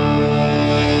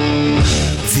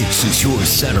This is your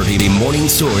Saturday morning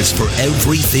source for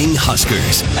everything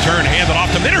Huskers. Turn, hand it off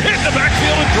to Minter, hit in the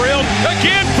backfield and drilled.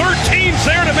 Again, 13's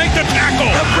there to make the tackle.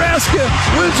 Nebraska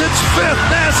wins its 5th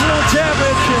national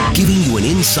championship. Giving you an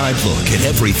inside look at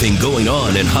everything going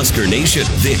on in Husker Nation.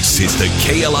 This is the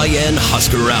KLIN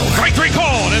Husker Hour. Strike 3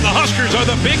 called, and the Huskers are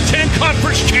the Big Ten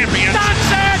Conference champions. That's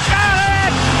it! Got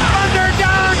it!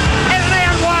 Underdog! And then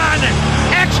one!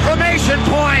 Exclamation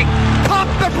point!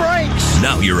 Pump the brakes!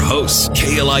 Now your hosts,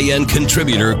 KLIN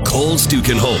contributor Cole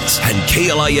Stukenholtz and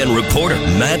KLIN reporter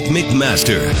Matt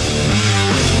McMaster.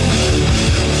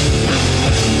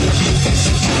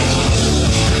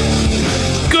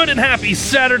 Good and happy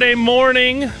Saturday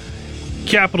morning,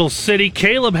 Capital City.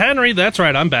 Caleb Henry, that's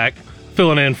right, I'm back.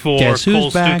 Filling in for Guess Cole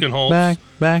who's back, Stukenholtz.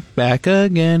 back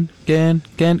again.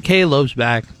 Caleb's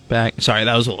back. Sorry,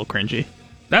 that was a little cringy.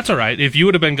 That's all right. If you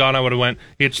would have been gone, I would have went,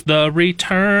 it's the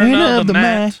return of the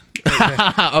Matt.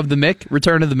 Of the Mick?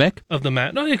 Return of the Mick? Of the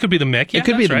Matt. No, it could be the Mick. Yeah, it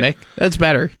could be the right. Mick. That's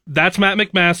better. That's Matt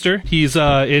McMaster. He's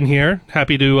in here.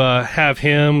 Happy to have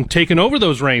him taking over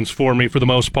those reins for me for the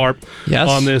most part.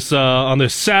 Yes. On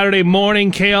this Saturday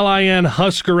morning, KLIN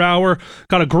Husker Hour.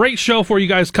 Got a great show for you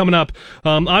guys coming up.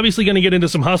 Obviously going to get into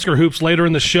some Husker hoops later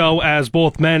in the show as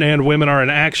both men and women are in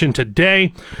action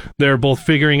today. They're both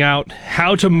figuring out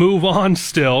how to move on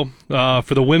still. For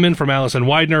the women, from Allison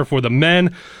Widener. For the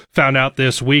men, found out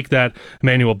this week that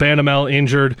Emmanuel Bandamel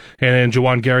injured, and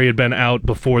Juwan Gary had been out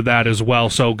before that as well.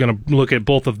 So going to look at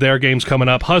both of their games coming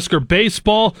up. Husker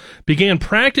baseball began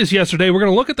practice yesterday. We're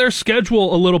going to look at their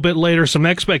schedule a little bit later, some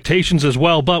expectations as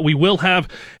well, but we will have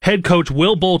head coach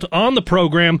Will Bolt on the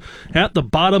program at the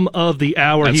bottom of the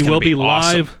hour. That's he will be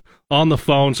awesome. live on the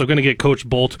phone, so going to get Coach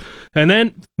Bolt. And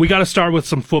then we got to start with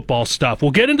some football stuff.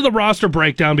 We'll get into the roster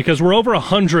breakdown because we're over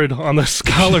 100 on the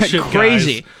scholarship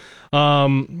Crazy.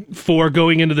 for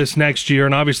going into this next year,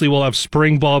 and obviously we'll have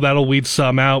spring ball that'll weed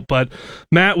some out. But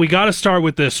Matt, we got to start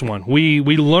with this one. We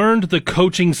learned the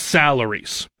coaching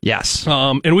salaries. Yes.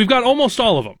 And we've got almost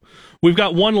all of them. We've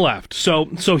got one left. So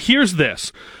here's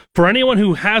this. For anyone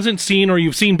who hasn't seen, or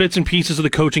you've seen bits and pieces of the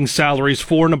coaching salaries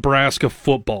for Nebraska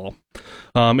football,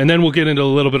 and then we'll get into a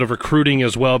little bit of recruiting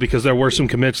as well because there were some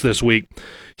commits this week.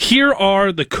 Here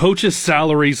are the coaches'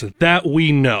 salaries that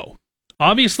we know.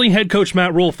 Obviously, head coach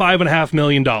Matt Rhule, $5.5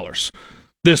 million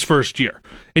this first year.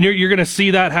 And you're going to see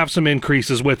that have some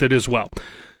increases with it as well.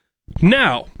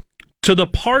 Now, to the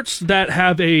parts that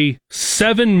have a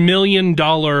 $7 million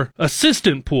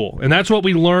assistant pool, and that's what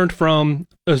we learned from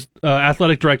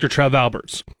athletic director Trev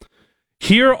Alberts.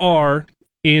 Here are,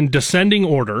 in descending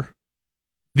order,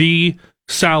 the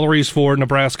salaries for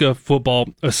Nebraska football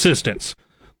assistants.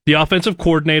 The offensive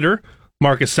coordinator,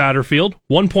 Marcus Satterfield,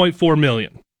 $1.4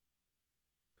 million.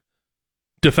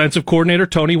 Defensive coordinator,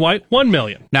 Tony White, $1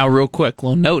 million. Now, real quick,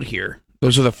 little note here.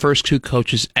 Those are the first two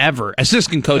coaches ever,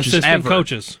 assistant coaches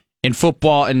in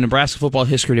football, in Nebraska football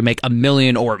history, to make $1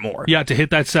 million or more. Yeah, to hit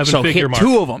that seven-figure mark.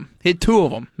 So hit two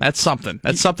of them. That's something.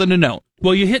 That's something to note.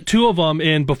 Well, you hit two of them,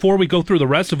 and before we go through the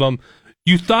rest of them,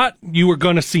 you thought you were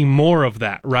going to see more of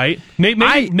that, right? Maybe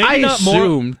not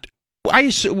assumed,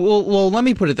 more. Well, let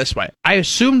me put it this way. I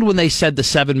assumed when they said the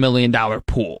 $7 million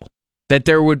pool that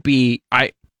there would be...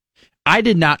 I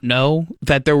did not know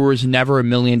that there was never $1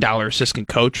 million assistant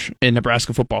coach in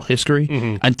Nebraska football history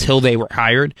until they were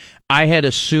hired. I had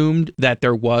assumed that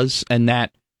there was, and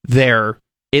that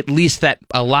at least that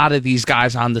a lot of these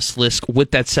guys on this list with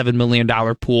that $7 million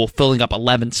pool filling up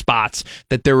 11 spots,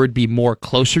 that there would be more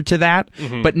closer to that.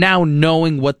 But now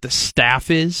knowing what the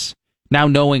staff is, now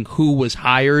knowing who was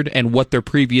hired and what their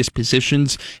previous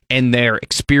positions and their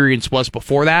experience was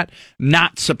before that,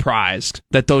 not surprised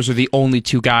that those are the only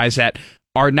two guys that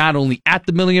are not only at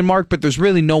the $1 million mark, but there's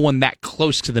really no one that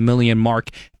close to the $1 million mark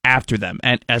after them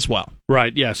as well.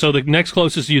 Right, yeah. So the next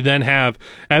closest you then have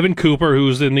Evan Cooper,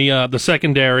 who's in the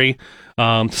secondary,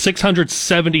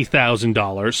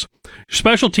 $670,000.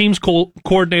 Special teams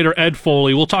coordinator Ed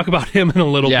Foley, we'll talk about him in a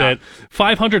little bit,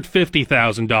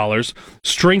 $550,000.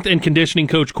 Strength and conditioning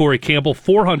coach Corey Campbell,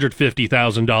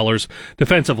 $450,000.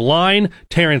 Defensive line,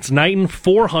 Terrence Knighton,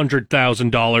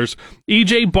 $400,000.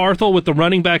 E.J. Barthel with the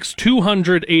running backs,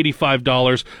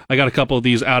 $285. I got a couple of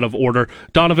these out of order.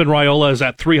 Donovan Raiola is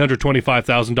at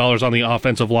 $325,000 on the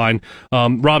offensive line.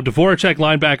 Rob Dvoracek,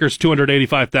 linebackers,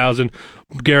 $285,000.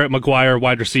 Garrett McGuire,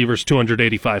 wide receivers,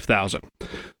 $285,000.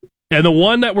 And the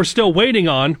one that we're still waiting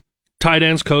on, tight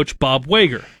ends coach Bob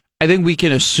Wager. I think we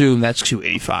can assume that's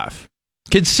 $285.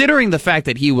 Considering the fact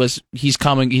that he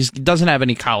doesn't have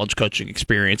any college coaching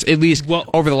experience. At least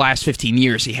over the last 15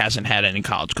 years, he hasn't had any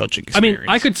college coaching experience. I mean,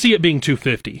 I could see it being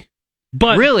 $250.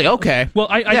 But really? Okay. Well,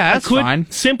 I could,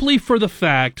 fine. simply for the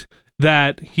fact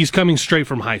that he's coming straight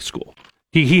from high school.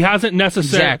 He hasn't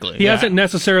necessarily hasn't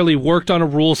necessarily worked on a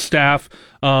rules staff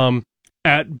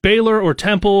at Baylor or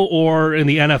Temple or in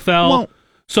the NFL. Well,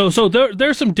 so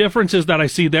there's some differences that I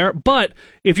see there. But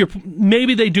if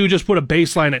maybe they do just put a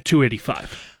baseline at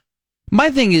 285. My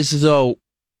thing is, though,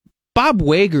 Bob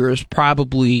Wager is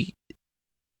probably,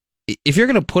 if you're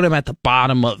going to put him at the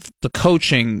bottom of the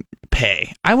coaching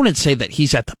pay, I wouldn't say that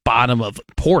he's at the bottom of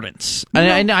importance. No.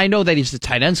 I know that he's the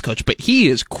tight ends coach, but he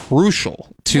is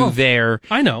crucial to their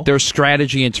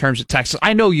strategy in terms of Texas.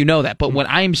 I know you know that, but what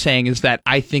I'm saying is that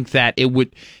I think that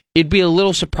it'd be a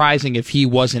little surprising if he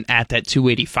wasn't at that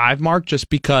 285 mark, just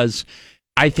because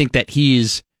I think that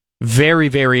he's very,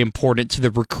 very important to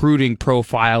the recruiting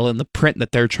profile and the print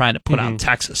that they're trying to put on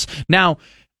Texas. Now,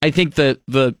 I think to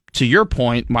your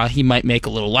point, while he might make a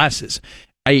little less, is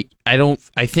I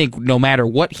think no matter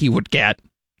what he would get,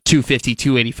 250,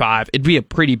 285, it'd be a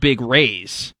pretty big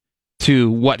raise to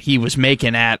what he was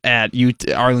making at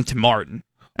Arlington Martin.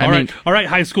 All right,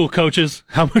 high school coaches.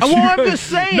 How much? I'm just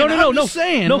saying. I'm just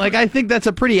saying. No. Like, I think that's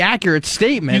a pretty accurate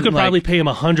statement. You could probably pay him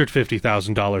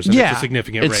 $150,000. It's a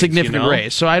significant raise. It's a significant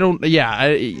raise. So I don't.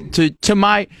 Yeah. To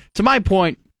my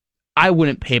point, I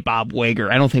wouldn't pay Bob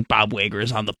Wager. I don't think Bob Wager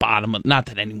is on the bottom of, not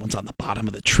that anyone's on the bottom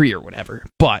of the tree or whatever,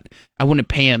 but I wouldn't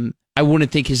pay him. I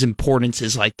wouldn't think his importance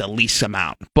is like the least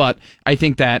amount. But I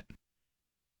think that,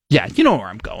 yeah, you know where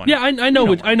I'm going. Yeah, I know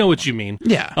what you mean.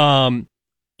 Yeah.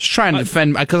 Just trying to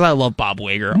defend, because I love Bob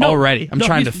Wager already. I'm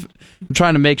trying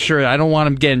to make sure I don't want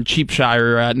him getting cheap shot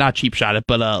or not cheap shotted,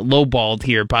 but lowballed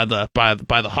here by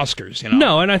the Huskers. You know.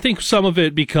 No, and I think some of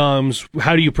it becomes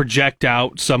how do you project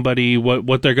out somebody,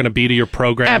 what they're going to be to your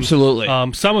program. Absolutely.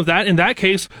 Some of that, in that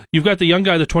case, you've got the young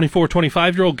guy, the 24,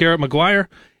 25-year-old Garrett McGuire.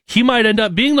 He might end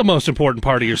up being the most important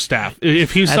part of your staff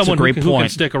if he's someone who can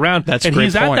stick around.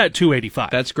 He's at that 285.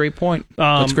 That's a great point.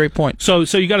 That's a great point. So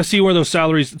you got to see where those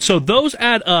salaries. So those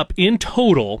add up in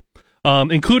total,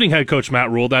 including head coach Matt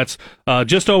Rule. That's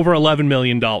just over $11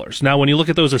 million. Now, when you look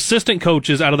at those assistant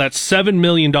coaches out of that $7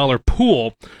 million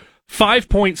pool,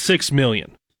 $5.6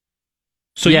 million.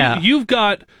 So you've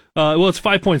got. It's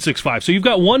 5.65. So you've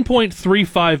got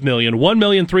 1.35 million,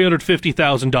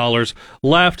 $1,350,000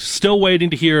 left, still waiting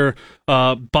to hear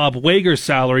Bob Wager's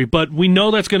salary, but we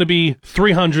know that's going to be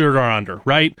 300 or under,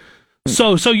 right?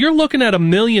 So you're looking at $1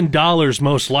 million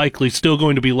most likely still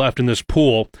going to be left in this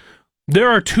pool. There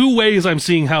are two ways I'm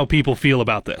seeing how people feel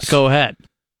about this. Go ahead.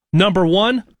 Number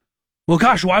one, well,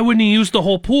 gosh, why wouldn't you use the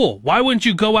whole pool? Why wouldn't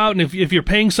you go out and if you're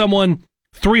paying someone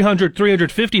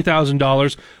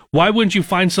 $350,000, why wouldn't you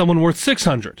find someone worth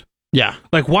 $600,000? Yeah.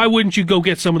 Like, why wouldn't you go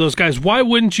get some of those guys? Why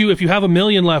wouldn't you, if you have $1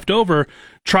 million left over,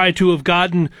 try to have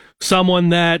gotten someone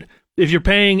that, if you're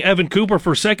paying Evan Cooper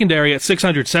for secondary at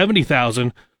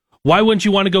 $670,000, why wouldn't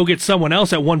you want to go get someone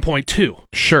else at 1.2?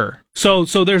 Sure. So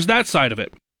there's that side of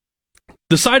it.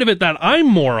 The side of it that I'm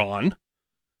more on,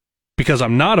 because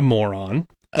I'm not a moron.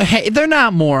 Hey, they're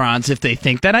not morons if they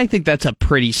think that. I think that's a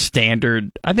pretty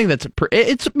standard. I think that's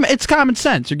it's common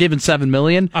sense. You're giving $7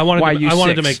 million. I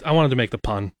wanted to make the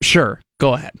pun. Sure,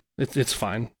 go ahead. It's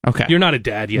fine. Okay, you're not a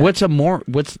dad yet.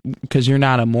 Because you're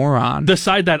not a moron. The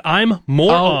side that I'm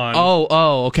more on.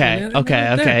 Okay.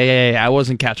 Yeah. I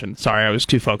wasn't catching. Sorry, I was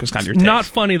too focused on your taste. Not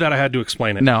funny that I had to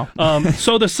explain it. No.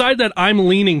 So the side that I'm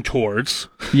leaning towards,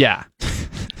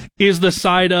 is the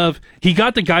side of he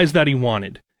got the guys that he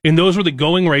wanted. And those were the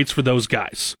going rates for those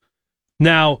guys.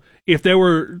 Now, if there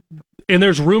were, and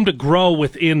there's room to grow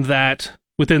within that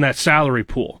salary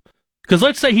pool, because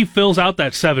let's say he fills out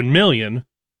that $7 million,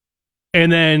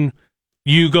 and then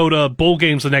you go to bowl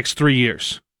games the next 3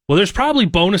 years. Well, there's probably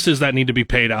bonuses that need to be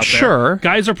paid out there. Sure,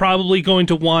 guys are probably going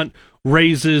to want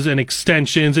raises and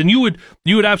extensions, and you would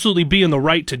absolutely be in the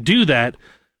right to do that.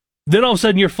 Then all of a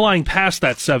sudden you're flying past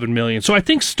that $7 million. So I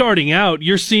think starting out,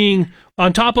 you're seeing,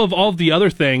 on top of all of the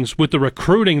other things with the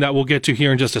recruiting that we'll get to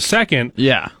here in just a second,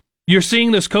 you're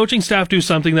seeing this coaching staff do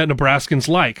something that Nebraskans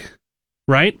like,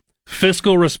 right?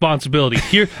 Fiscal responsibility.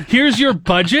 Here's your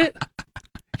budget.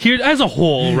 Here as a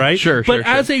whole, right? Sure. But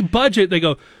as a budget, they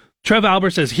go, Trev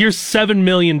Albert says, here's $7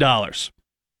 million.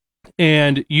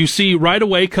 And you see right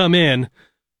away come in,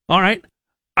 all right,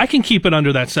 I can keep it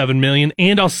under that $7 million,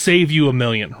 and I'll save you $1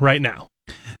 million right now.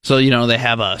 So, they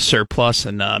have a surplus,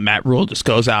 and Matt Rule just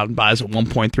goes out and buys a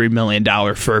 $1.3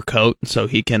 million fur coat, so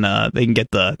they can get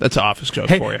that's an office joke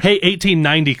for you. Hey,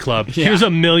 1890 Club, here's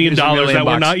 $1 million that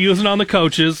we're not using on the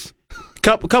coaches.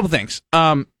 Couple things.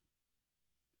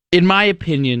 In my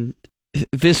opinion,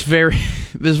 this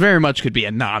very much could be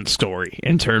a non-story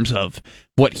in terms of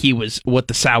what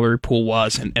the salary pool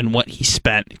was and what he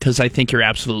spent, because I think you're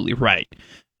absolutely right.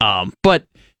 But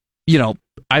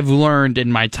I've learned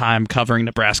in my time covering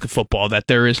Nebraska football that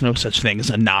there is no such thing as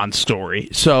a non-story.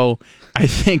 So I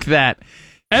think that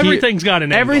everything's got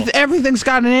an angle. Everything's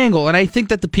got an angle, and I think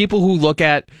that the people who look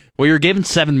at, well, you're given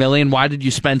 $7 million, why did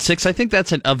you spend $6 million? I think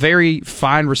that's a very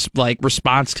fine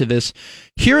response to this.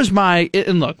 Here's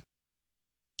and look,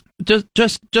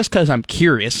 just because I'm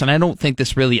curious, and I don't think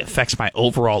this really affects my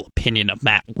overall opinion of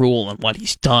Matt Rule and what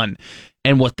he's done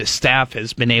and what the staff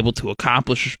has been able to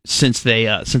accomplish since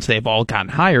they've all gotten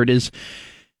hired, is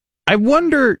I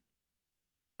wonder,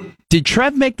 did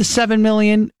Trev make the $7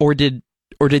 million, or did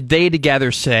they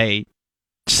together say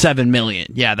 $7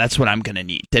 million? Yeah, that's what I'm going to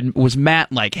need. Was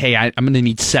Matt like, hey, I'm going to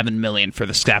need $7 million for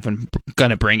the staff I'm going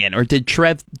to bring in? Or did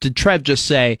Trev just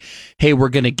say, hey, we're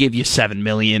going to give you $7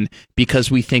 million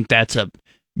because we think that's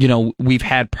we've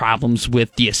had problems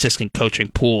with the assistant coaching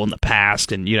pool in the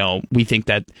past, and we think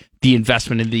that the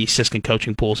investment in the assistant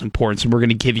coaching pool is important, so we're going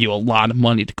to give you a lot of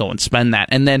money to go and spend that.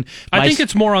 And then I think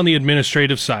it's more on the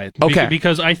administrative side. Okay.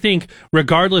 Because I think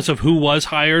regardless of who was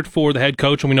hired for the head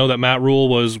coach, and we know that Matt Rule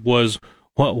was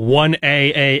what,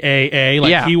 1A,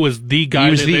 like he was the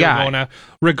guy that they were going at.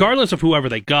 Regardless of whoever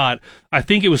they got, I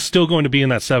think it was still going to be in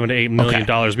that $7 to $8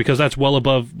 million because that's well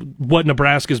above what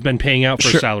Nebraska's been paying out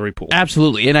for a salary pool.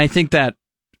 Absolutely. And I think that,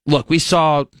 look, we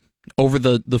saw over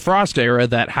the Frost era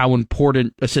that how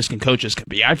important assistant coaches can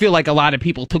be. I feel like a lot of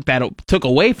people took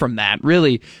away from that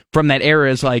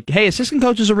era is like, hey, assistant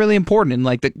coaches are really important, and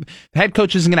like the head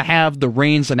coach isn't going to have the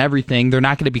reins and everything. They're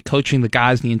not going to be coaching the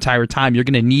guys the entire time. You're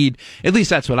going to need, at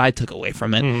least that's what I took away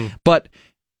from it. Mm-hmm. But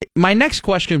my next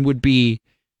question would be,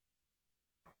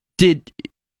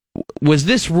 was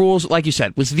this Rules, like you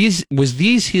said, was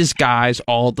these his guys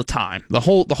all the time, the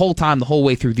whole time, the whole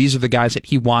way through? These are the guys that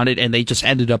he wanted, and they just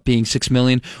ended up being $6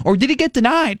 million, or did he get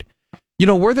denied?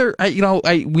 Were there?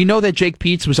 We know that Jake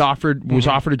Peetz was offered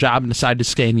a job and decided to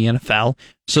stay in the NFL,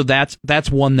 so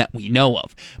that's one that we know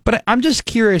of. But I'm just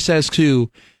curious as to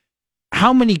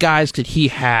how many guys did he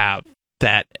have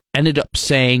that ended up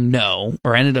saying no,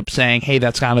 or ended up saying, hey,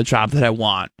 that's not a job that I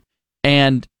want,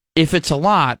 and if it's a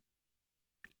lot,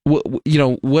 what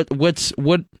does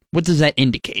that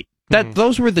indicate?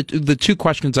 Those were the two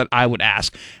questions that I would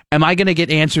ask. Am I going to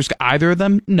get answers to either of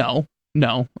them? No,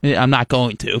 I'm not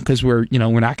going to, because we're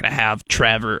not going to have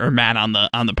Trevor or Matt on the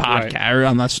podcast or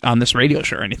on this radio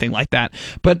show or anything like that.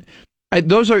 But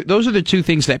those are the two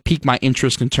things that pique my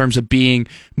interest in terms of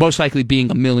most likely being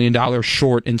 $1 million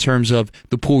short in terms of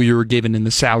the pool you were given and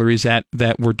the salaries that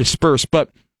were dispersed. But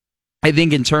I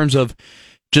think in terms of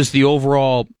just the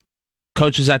overall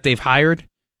coaches that they've hired,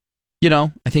 I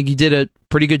think he did a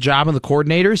pretty good job on the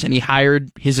coordinators, and he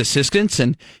hired his assistants,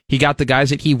 and he got the guys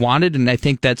that he wanted, and I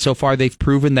think that so far they've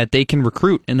proven that they can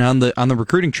recruit. And on the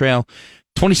recruiting trail,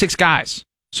 26 guys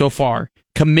so far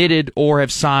committed or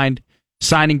have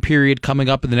signing period coming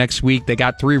up in the next week. They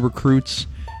got 3 recruits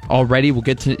already. We'll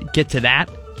get to that,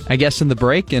 I guess, in the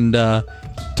break, and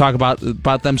talk about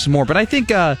them some more. But I think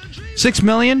 $6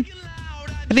 million,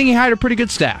 I think he hired a pretty good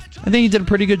staff. I think he did a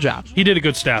pretty good job. He did a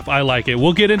good staff. I like it.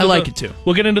 We'll get into it too.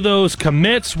 We'll get into those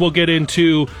commits. We'll get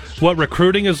into what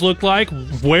recruiting has looked like,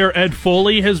 where Ed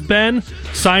Foley has been,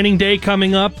 signing day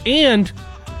coming up, and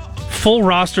full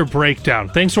roster breakdown.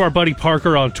 Thanks to our buddy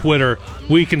Parker on Twitter,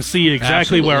 we can see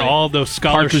exactly where all those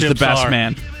scholarships Parker's the best are.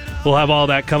 Man. We'll have all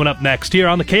that coming up next here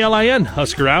on the KLIN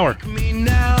Husker Hour.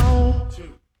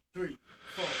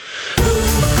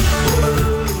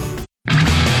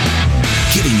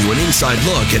 Giving you an inside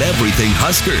look at everything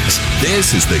Huskers.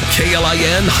 This is the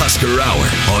KLIN Husker Hour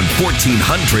on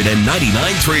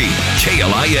 1499.3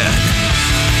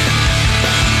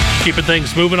 KLIN. Keeping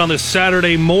things moving on this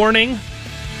Saturday morning.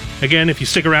 Again, if you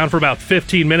stick around for about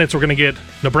 15 minutes, we're going to get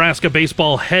Nebraska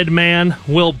baseball head man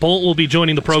Will Bolt will be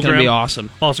joining the program. It's going to be awesome.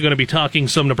 Also going to be talking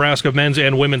some Nebraska men's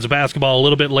and women's basketball a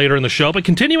little bit later in the show. But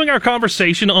continuing our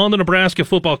conversation on the Nebraska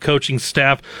football coaching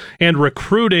staff and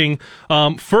recruiting.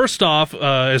 First off,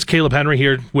 is Caleb Henry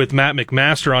here with Matt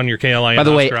McMaster on your KLIN. By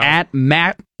the way, at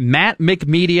Matt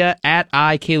McMedia,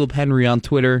 at Caleb Henry on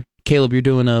Twitter. Caleb, you're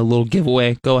doing a little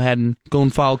giveaway. Go ahead and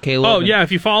follow Caleb. Oh, yeah.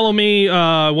 If you follow me,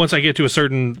 once I get to a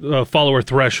certain follower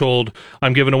threshold,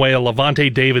 I'm giving away a Levante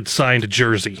David signed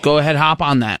jersey. Go ahead, hop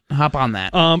on that.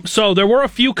 So there were a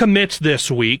few commits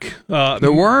this week.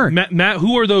 There were. Matt,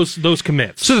 who are those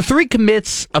commits? So the 3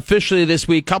 commits officially this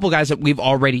week, couple guys that we've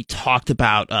already talked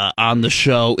about on the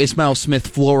show. Ismail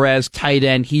Smith-Flores, tight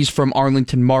end. He's from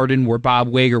Arlington Martin, where Bob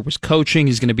Wager was coaching.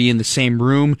 He's going to be in the same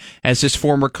room as his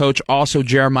former coach. Also,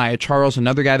 Jeremiah Jeremiah Charles,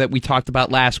 another guy that we talked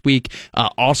about last week,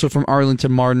 also from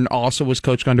Arlington Martin, also was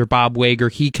coached under Bob Wager.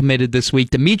 He committed this week.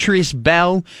 Demetrius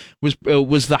Bell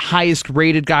was the highest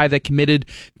rated guy that committed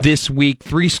this week.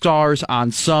 3 stars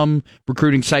on some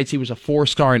recruiting sites. He was a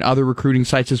 4-star in other recruiting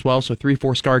sites as well. So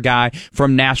 3-4-star guy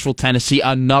from Nashville, Tennessee,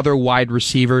 another wide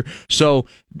receiver. So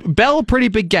Bell, a pretty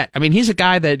big get. I mean, he's a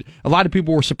guy that a lot of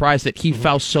people were surprised that he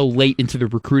fell so late into the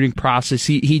recruiting process.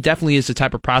 He definitely is the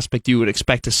type of prospect you would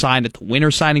expect to sign at the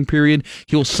winter signing period.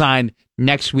 He'll sign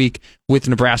next week with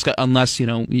Nebraska, unless, you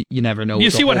never know. You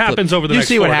see what happens over the next 4 days.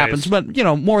 You see what happens, but,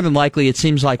 more than likely, it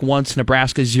seems like once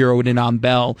Nebraska zeroed in on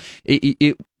Bell,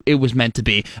 it was meant to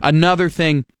be. Another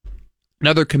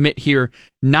commit here,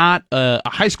 not a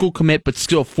high school commit, but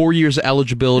still 4 years of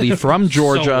eligibility from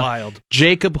Georgia. So wild.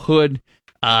 Jacob Hood,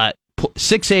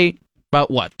 6'8",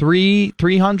 about what,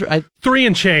 300? 3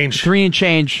 and change. 3 and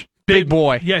change. Big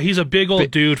boy. Yeah, he's a big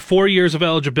old dude. 4 years of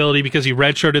eligibility because he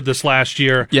redshirted this last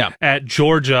year at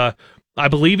Georgia. I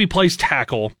believe he plays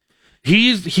tackle.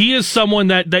 He is someone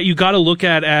that you got to look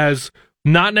at as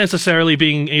not necessarily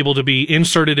being able to be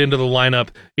inserted into the lineup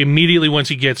immediately once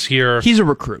he gets here. He's a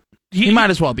recruit. He might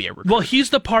as well be a recruit. Well,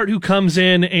 he's the part who comes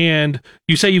in and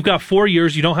you say you've got 4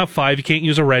 years, you don't have 5, you can't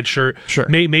use a red shirt. Sure.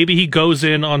 Maybe he goes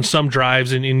in on some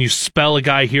drives and you spell a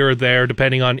guy here or there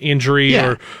depending on injury.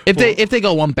 Yeah. Or if they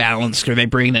go unbalanced or they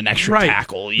bring in an extra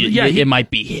tackle, it might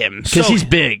be him because he's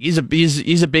big. He's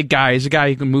a big guy. He's a guy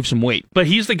who can move some weight. But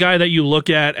he's the guy that you look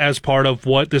at as part of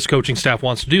what this coaching staff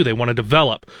wants to do. They want to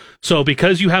develop. So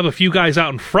because you have a few guys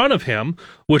out in front of him,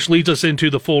 which leads us into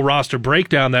the full roster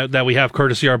breakdown that we have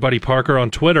courtesy our buddy Parker on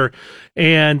Twitter,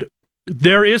 and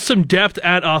there is some depth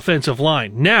at offensive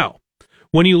line. Now,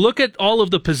 when you look at all of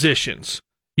the positions,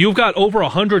 you've got over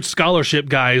 100 scholarship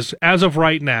guys as of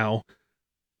right now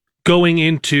going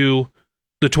into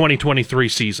the 2023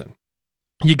 season.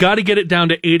 You got to get it down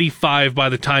to 85 by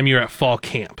the time you're at fall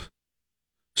camp.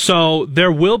 So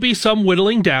there will be some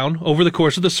whittling down over the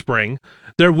course of the spring.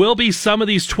 There will be some of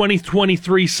these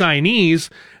 2023 signees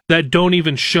that don't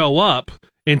even show up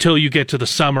until you get to the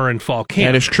summer and fall camp.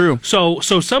 That is true. So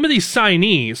some of these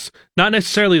signees, not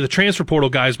necessarily the transfer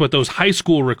portal guys, but those high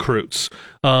school recruits,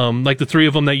 like the 3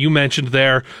 of them that you mentioned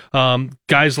there,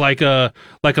 guys like a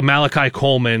Malachi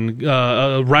Coleman,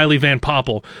 Riley Van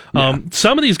Poppel.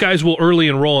 Some of these guys will early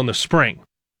enroll in the spring,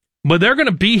 but they're going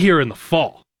to be here in the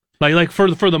fall. Like for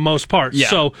the most part.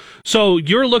 Yeah. So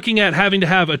you're looking at having to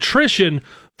have attrition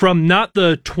from not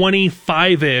the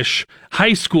 25-ish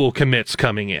high school commits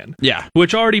coming in. Yeah.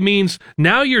 Which already means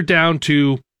now you're down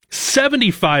to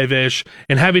 75-ish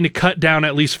and having to cut down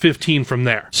at least 15 from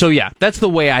there. So yeah, that's the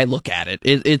way I look at it.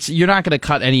 It's you're not going to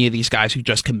cut any of these guys who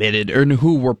just committed or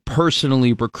who were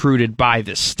personally recruited by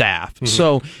this staff. Mm-hmm.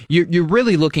 So you're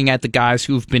really looking at the guys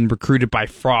who've been recruited by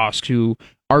Frost who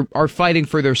are fighting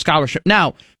for their scholarship.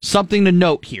 Now, something to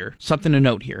note here.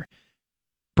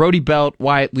 Brody Belt,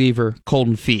 Wyatt Lever,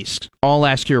 Colton Feast, all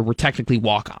last year were technically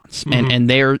walk-ons, and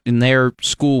their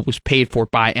school was paid for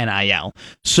by NIL.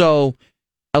 So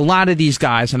a lot of these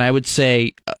guys, and I would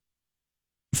say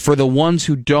for the ones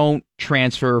who don't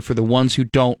transfer, for the ones who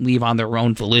don't leave on their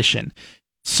own volition,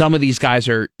 some of these guys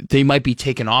they might be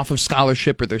taken off of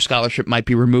scholarship or their scholarship might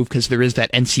be removed because there is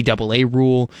that NCAA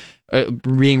rule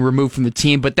being removed from the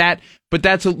team. But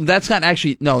that's not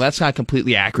actually, no, that's not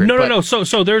completely accurate. No.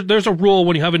 So there's a rule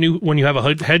when you have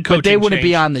a head coach. But they wouldn't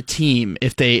be on the team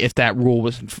if that rule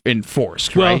was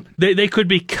enforced, right? Well, they could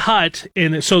be cut,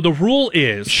 and so the rule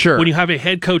is when you have a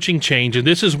head coaching change, and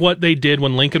this is what they did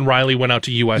when Lincoln Riley went out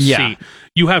to USC. Yeah.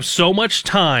 You have so much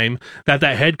time that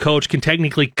head coach can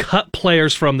technically cut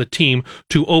players from the team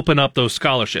to open up those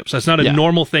scholarships. That's not a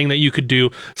normal thing that you could do.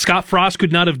 Scott Frost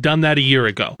could not have done that a year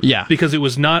ago. Yeah. Because it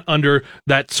was not under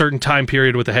that certain time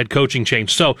period with the head coaching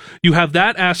change. So you have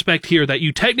that aspect here that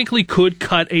you technically could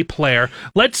cut a player.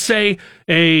 Let's say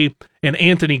an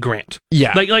Anthony Grant.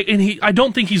 Yeah. And I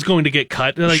don't think he's going to get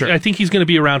cut. Sure. I think he's going to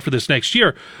be around for this next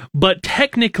year. But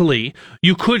technically,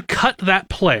 you could cut that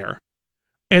player,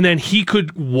 and then he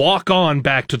could walk on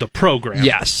back to the program.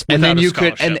 Yes, and then you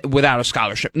could, and without a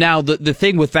scholarship. Now, the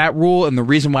thing with that rule, and the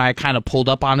reason why I kind of pulled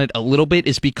up on it a little bit,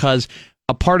 is because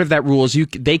a part of that rule is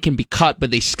they can be cut,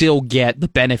 but they still get the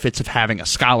benefits of having a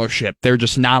scholarship. They're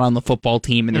just not on the football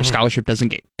team, and their scholarship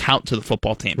doesn't count to the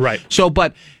football team. Right. So,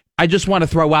 but I just want to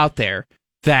throw out there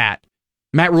that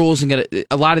Matt Rule isn't going to.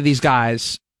 A lot of these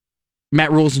guys,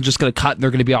 Matt Rule isn't just going to cut and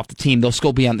they're going to be off the team. They'll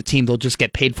still be on the team. They'll just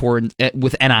get paid for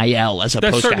with NIL as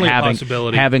opposed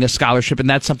to having a scholarship, and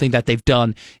that's something that they've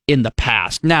done in the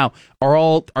past. Now,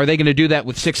 are they going to do that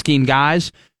with 16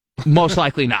 guys? Most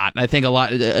likely not. I think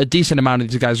a decent amount of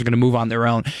these guys are going to move on their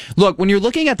own. Look, when you're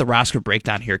looking at the roster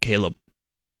breakdown here, Caleb,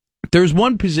 there's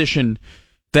one position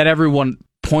that everyone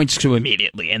points to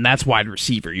immediately, and that's wide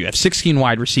receiver. You have 16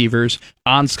 wide receivers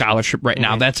on scholarship right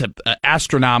now. That's an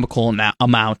astronomical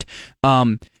amount.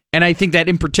 And I think that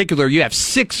in particular, you have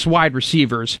 6 wide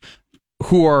receivers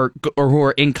who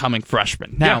are incoming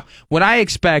freshmen. Now, what I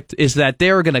expect is that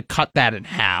they're going to cut that in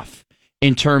half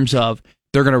in terms of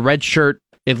they're going to redshirt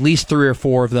at least 3 or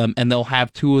 4 of them, and they'll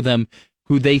have 2 of them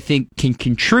who they think can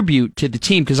contribute to the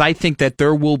team, because I think that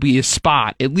there will be a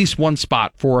spot, at least one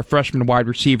spot, for a freshman wide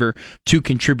receiver to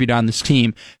contribute on this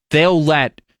team. They'll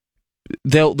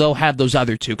have those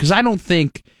other 2, because I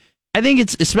think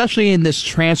it's, especially in this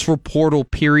transfer portal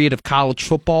period of college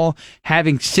football,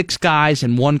 having 6 guys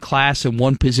in one class and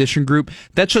one position group,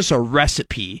 that's just a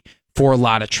recipe for a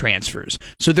lot of transfers.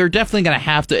 So they're definitely going to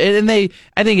have to, and I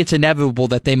think it's inevitable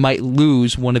that they might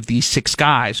lose one of these 6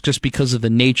 guys just because of the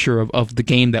nature of the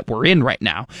game that we're in right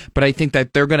now. But I think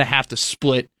that they're going to have to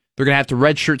split. They're going to have to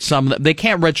redshirt some of them. They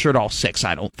can't redshirt all 6,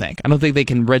 I don't think. I don't think they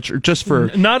can redshirt just for...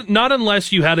 Not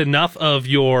unless you had enough of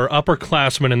your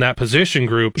upperclassmen in that position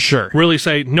group really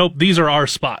say, nope, these are our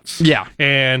spots. Yeah.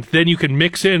 And then you can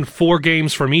mix in 4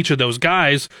 games from each of those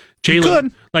guys.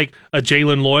 Like a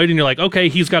Jalen Lloyd, and you're like, okay,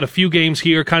 he's got a few games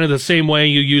here, kind of the same way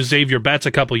you used Xavier Betts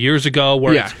a couple years ago,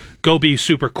 where it's go be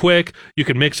super quick. You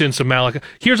can mix in some Malachi.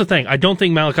 Here's the thing: I don't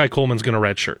think Malachi Coleman's going to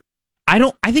redshirt. I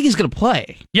think he's going to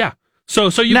play. Yeah. So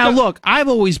you look, I've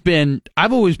always been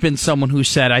someone who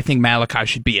said I think Malachi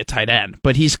should be a tight end,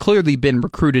 but he's clearly been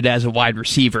recruited as a wide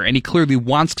receiver, and he clearly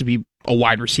wants to be a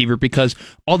wide receiver because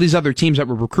all these other teams that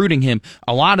were recruiting him,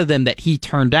 a lot of them that he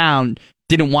turned down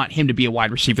didn't want him to be a wide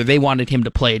receiver. They wanted him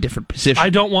to play a different position. I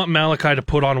don't want Malachi to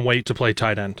put on weight to play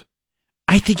tight end.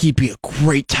 I think he'd be a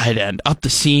great tight end, up the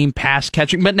seam, pass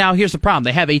catching. But now here's the problem.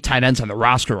 They have 8 tight ends on the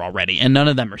roster already, and none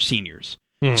of them are seniors.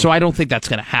 So I don't think that's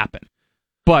going to happen.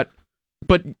 But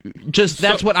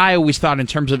that's what I always thought in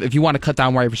terms of if you want to cut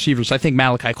down wide receivers. I think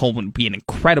Malachi Coleman would be an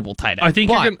incredible tight end. But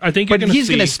he's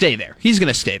going to stay there. He's going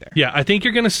to stay there. Yeah, I think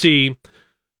you're going to see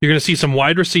some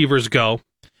wide receivers go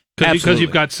because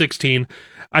you've got 16.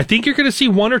 I think you're going to see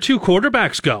 1 or 2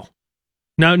 quarterbacks go.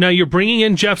 Now you're bringing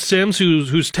in Jeff Sims,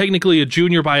 who's technically a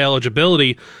junior by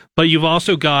eligibility, but you've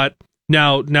also got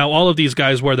now all of these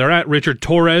guys where they're at. Richard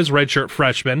Torres, redshirt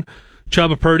freshman.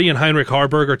 Chubba Purdy and Heinrich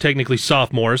Harburg are technically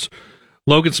sophomores.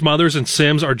 Logan Smothers and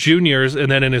Sims are juniors,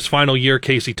 and then in his final year,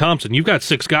 Casey Thompson. You've got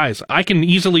 6 guys. I can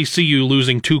easily see you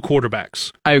losing 2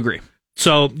 quarterbacks. I agree.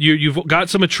 So you've got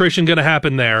some attrition going to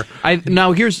happen there.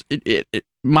 Now here's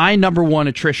my number 1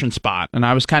 attrition spot, and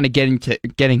I was kind of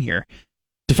getting here.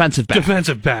 Defensive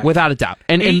back, without a doubt.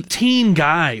 And 18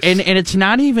 guys, and it's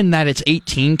not even that it's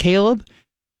 18. Caleb,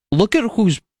 look at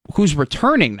who's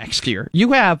returning next year.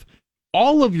 You have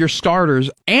all of your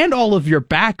starters and all of your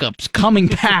backups coming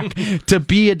back to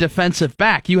be a defensive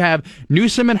back. You have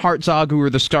Newsome and Hartzog, who were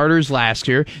the starters last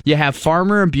year. You have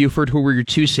Farmer and Buford, who were your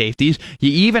 2 safeties.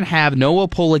 You even have Noah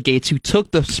Pola-Gates, who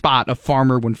took the spot of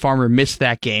Farmer when Farmer missed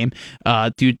that game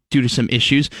due to some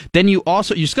issues. Then you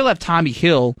still have Tommy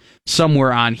Hill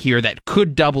somewhere on here that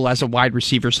could double as a wide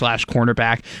receiver /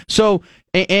 cornerback. So,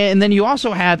 and then you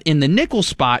also have in the nickel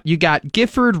spot, you got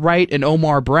Gifford, Wright, and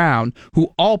Omar Brown,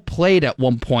 who all played at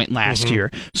one point last year.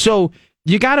 So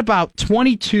you got about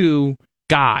 22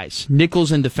 guys,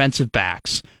 nickels and defensive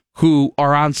backs, who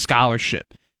are on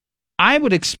scholarship. I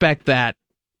would expect that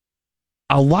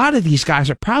a lot of these guys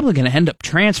are probably going to end up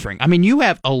transferring. I mean, you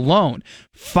have alone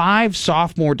 5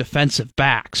 sophomore defensive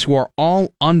backs who are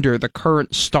all under the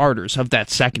current starters of that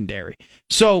secondary.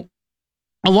 So,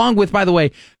 along with, by the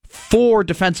way, 4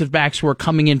 defensive backs who are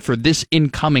coming in for this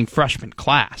incoming freshman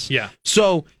class. Yeah.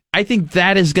 So I think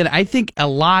I think a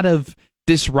lot of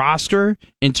this roster,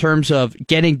 in terms of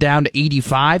getting down to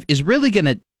 85, is really going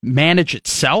to manage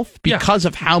itself because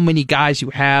of how many guys you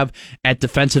have at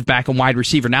defensive back and wide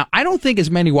receiver. Now, I don't think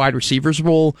as many wide receivers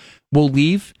will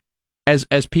leave as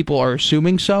people are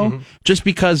assuming so, just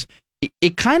because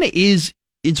it kind of is.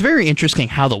 It's very interesting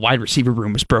how the wide receiver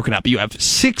room is broken up. You have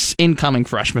 6 incoming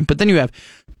freshmen, but then you have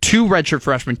 2 redshirt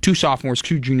freshmen, 2 sophomores,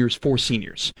 2 juniors, 4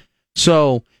 seniors.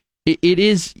 So it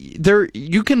is there.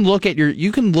 You can look if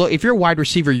you're a wide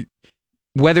receiver,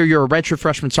 whether you're a redshirt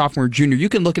freshman, sophomore, or junior, you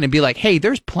can look at it and be like, hey,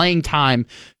 there's playing time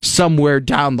somewhere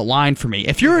down the line for me.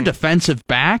 If you're a defensive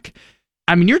back,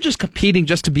 I mean, you're just competing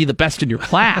just to be the best in your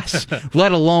class,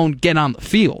 let alone get on the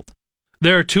field.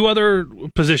 There are 2 other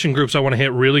position groups I want to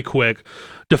hit really quick.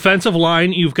 Defensive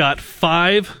line, you've got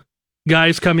 5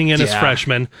 guys coming in as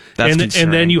freshmen, and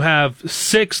then you have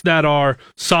 6 that are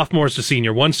sophomores to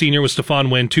senior. 1 senior with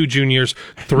Stephon Wynn, 2 juniors,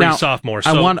 3 sophomores.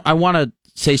 So, I want to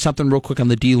say something real quick on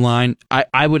the D line.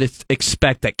 I would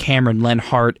expect that Cameron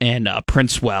Lenhart and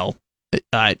Princewell.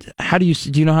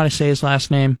 Do you know how to say his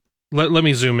last name? Let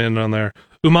me zoom in on there.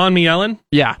 Uman Mielen?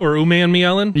 Yeah. Or Uman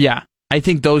Mielen? Yeah. I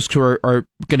think those two are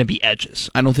going to be edges.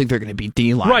 I don't think they're going to be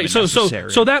D line. Right. So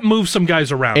that moves some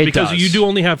guys around because you do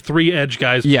only have 3 edge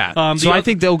guys. Yeah. I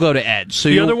think they'll go to edge. So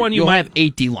you'll have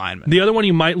 8 D linemen. The other one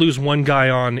you might lose 1 guy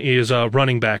on is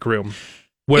running back room.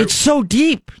 It's so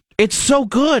deep. It's so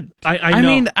good. I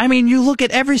know. I mean, you look at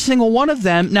every single one of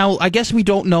them. Now, I guess we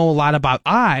don't know a lot about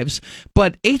Ives,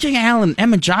 but A.J. Allen and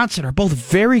Emmett Johnson are both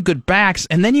very good backs.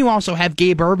 And then you also have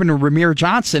Gabe Urban and Ramir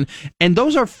Johnson. And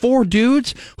those are 4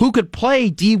 dudes who could play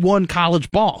D1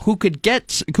 college ball, who could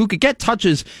get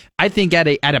touches, I think, at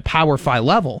a Power 5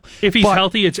 level. If he's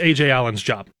healthy, it's A.J. Allen's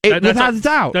job. Without a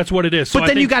doubt. That's what it is. But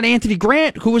then you got Anthony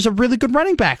Grant, who was a really good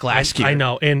running back last year. I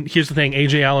know. And here's the thing.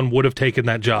 A.J. Allen would have taken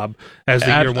that job as the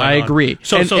year went on. I agree.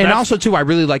 And also, too, I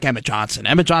really like Emmett Johnson.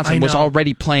 Emmett Johnson was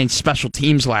already playing special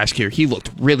teams last year. He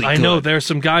looked really good. I know. There's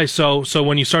some guys. So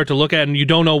when you start to look at it and you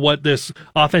don't know what this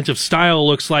offensive style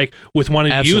looks like with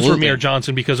wanting to use Ramir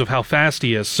Johnson because of how fast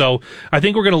he is. So I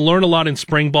think we're going to learn a lot in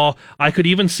spring ball. I could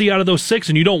even see out of those 6,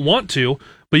 and you don't want to,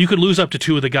 but you could lose up to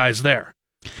 2 of the guys there.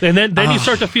 And then you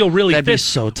start to feel really that'd fit. Be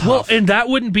so tough. Well, and that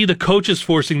wouldn't be the coaches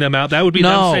forcing them out. That would be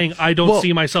them saying, "I don't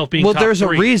see myself being." Well, top there's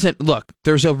 3. a reason. Look,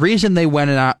 there's a reason they went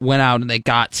out and they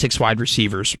got 6 wide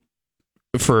receivers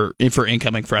for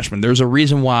incoming freshmen. There's a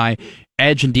reason why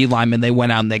edge and D linemen they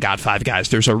went out and they got 5 guys.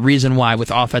 There's a reason why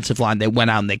with offensive line they went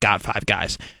out and they got 5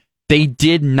 guys. They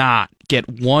did not get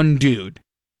 1 dude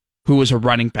who was a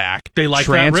running back. They like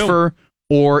transfer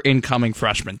or incoming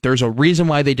freshman. There's a reason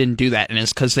why they didn't do that, and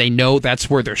it's because they know that's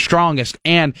where they're strongest.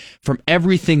 And from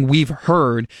everything we've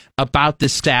heard about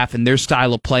this staff and their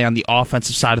style of play on the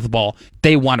offensive side of the ball,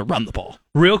 they want to run the ball.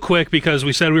 Real quick, because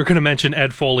we said we were going to mention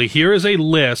Ed Foley, here is a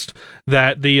list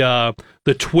that the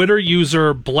Twitter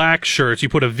user Black Shirts, you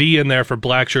put a V in there for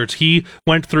Black Shirts, he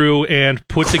went through and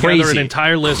put together an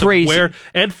entire list of where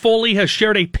Ed Foley has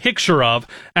shared a picture of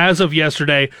as of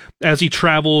yesterday as he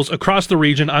travels across the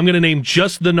region. I'm going to name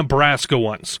just the Nebraska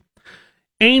ones.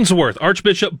 Ainsworth,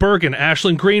 Archbishop Bergen,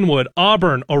 Ashland Greenwood,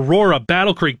 Auburn, Aurora,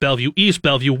 Battle Creek, Bellevue East,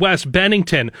 Bellevue West,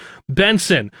 Bennington,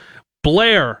 Benson,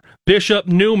 Blair, Bishop,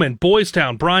 Newman, Boys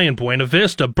Town, Bryan, Buena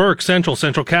Vista, Burke, Central,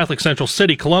 Central Catholic, Central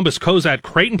City, Columbus, Cozad,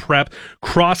 Creighton Prep,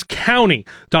 Cross County,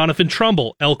 Donovan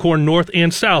Trumbull, Elkhorn North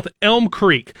and South, Elm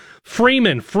Creek,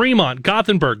 Freeman, Fremont,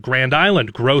 Gothenburg, Grand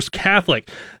Island, Gross Catholic,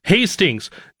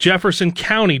 Hastings, Jefferson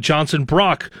County, Johnson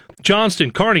Brock, Johnston,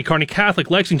 Kearney, Kearney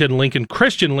Catholic, Lexington, Lincoln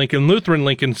Christian, Lincoln Lutheran,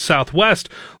 Lincoln Southwest,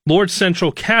 Lord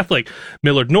Central Catholic,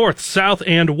 Millard North, South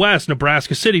and West,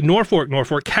 Nebraska City, Norfolk,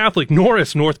 Norfolk Catholic,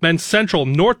 Norris, North Bend Central,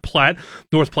 North Platte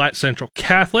Central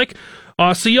Catholic,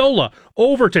 Osceola,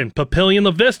 Overton,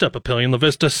 Papillion La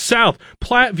Vista South,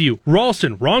 Platteview,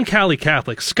 Ralston, Roncalli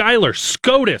Catholic, Schuyler,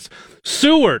 Scotus,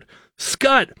 Seward,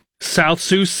 Scott, South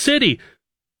Sioux City,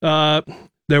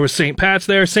 there was St. Pat's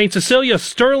there, St. Cecilia,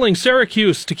 Sterling,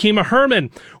 Syracuse, Takema Herman,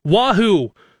 Wahoo,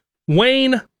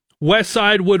 Wayne,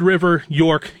 Westside, Wood River,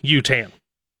 York, Utan.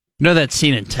 You know that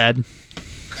scene in Ted?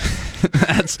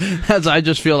 that's I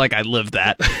just feel like I lived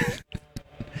that.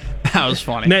 That was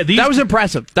funny. Man, that was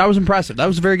impressive. That was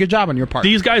a very good job on your part.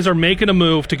 These guys are making a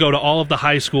move to go to all of the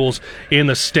high schools in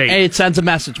the state. Hey, it sends a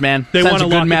message, man. They want to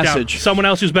lock it down. Someone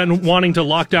else who's been wanting to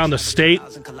lock down the state,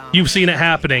 you've seen it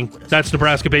happening. That's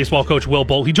Nebraska baseball coach Will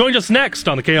Bolt. He joins us next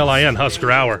on the KLIN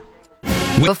Husker Hour.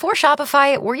 Before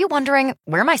Shopify, were you wondering,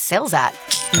 where are my sales at?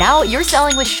 Now you're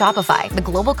selling with Shopify, the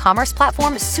global commerce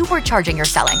platform supercharging your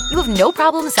selling. You have no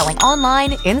problem selling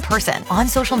online, in person, on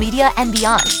social media, and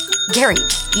beyond. Gary,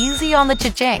 easy on the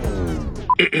cha-ching.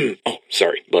 Oh,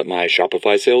 sorry, but my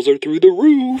Shopify sales are through the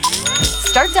roof.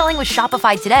 Start selling with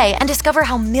Shopify today and discover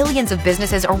how millions of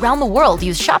businesses around the world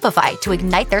use Shopify to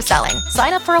ignite their selling.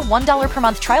 Sign up for a $1 per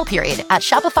month trial period at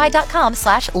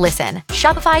shopify.com/listen.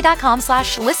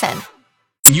 Shopify.com/listen.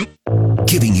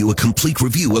 Giving you a complete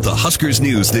review of the Huskers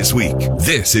news this week.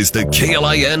 This is the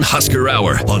KLIN Husker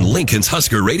Hour on Lincoln's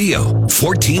Husker Radio,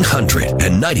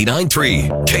 1499.3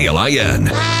 KLIN.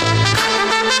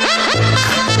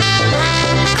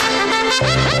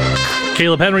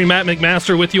 Caleb Henry, Matt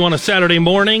McMaster with you on a Saturday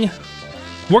morning.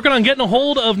 Working on getting a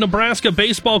hold of Nebraska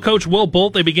baseball coach Will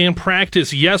Bolt. They began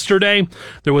practice yesterday.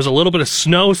 There was a little bit of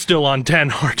snow still on 10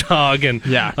 Hard Dog, and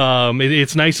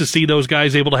it's nice to see those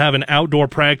guys able to have an outdoor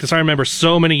practice. I remember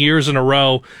so many years in a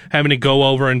row having to go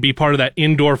over and be part of that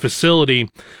indoor facility,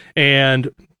 and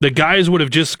the guys would have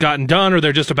just gotten done or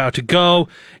they're just about to go,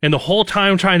 and the whole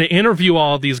time trying to interview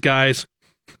all of these guys.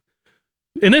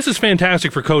 And this is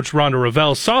fantastic for Coach Rhonda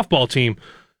Ravel's softball team.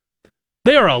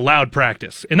 They are a loud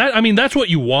practice. And that's what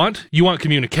you want. You want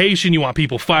communication, you want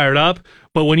people fired up.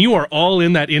 But when you are all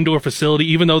in that indoor facility,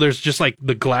 even though there's just like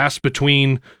the glass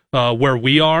between where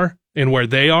we are and where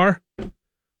they are,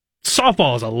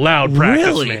 softball is a loud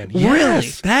practice, man. Really?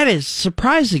 That is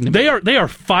surprising to me. They are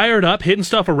fired up, hitting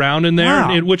stuff around in there,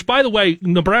 Wow. which, by the way,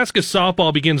 Nebraska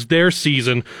softball begins their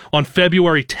season on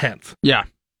February 10th. Yeah.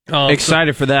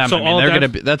 Excited for them.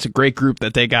 That's a great group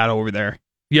that they got over there.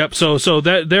 Yep. So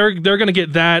that they're going to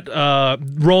get that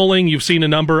rolling. You've seen a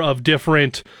number of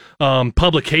different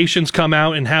publications come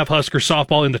out and have Husker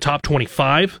softball in the top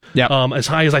 25. As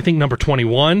high as I think number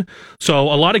 21. So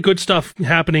a lot of good stuff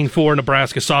happening for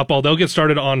Nebraska softball. They'll get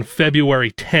started on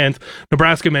February 10th.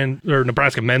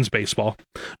 Nebraska men's baseball.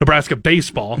 Nebraska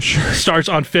baseball starts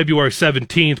on February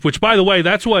 17th. Which, by the way,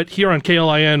 that's what here on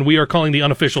KLIN we are calling the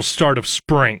unofficial start of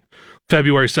spring.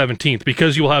 February 17th,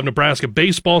 because you will have Nebraska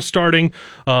baseball starting.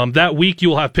 That week, you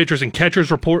will have pitchers and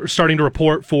catchers starting to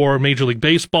report for Major League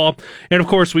Baseball. And, of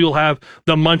course, we will have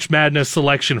the Munch Madness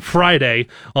Selection Friday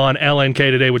on LNK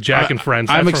Today with Jack and Friends.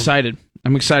 I'm excited.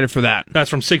 I'm excited for that. That's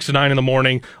from 6 to 9 in the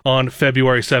morning on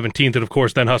February 17th. And, of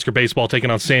course, then Husker baseball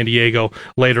taking on San Diego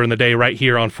later in the day right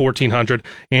here on 1400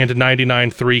 and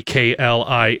 99.3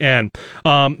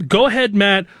 KLIN. Go ahead,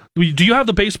 Matt. Do you have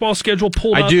the baseball schedule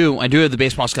pulled up? I do have the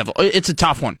baseball schedule. It's a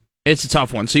tough one.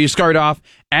 So you start off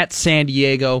at San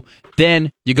Diego,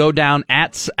 then you go down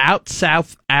out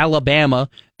South Alabama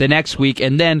the next week,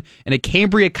 and then in a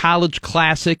Cambria College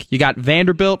Classic, you got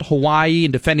Vanderbilt, Hawaii,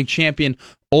 and defending champion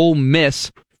Ole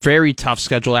Miss. Very tough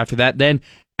schedule after that. Then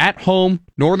at home,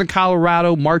 Northern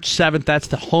Colorado, March 7th. That's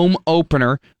the home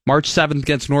opener, March 7th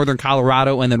against Northern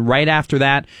Colorado. And then right after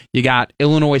that, you got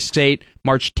Illinois State,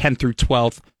 March 10th through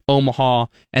 12th. Omaha,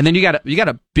 and then you got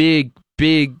a big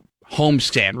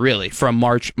homestand really from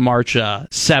March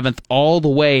 7th all the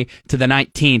way to the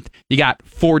 19th. You got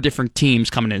 4 different teams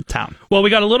coming into town. Well, we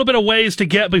got a little bit of ways to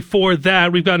get before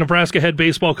that. We've got Nebraska head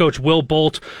baseball coach Will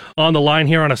Bolt on the line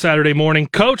here on a Saturday morning.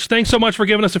 Coach, thanks so much for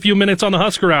giving us a few minutes on the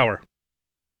Husker Hour.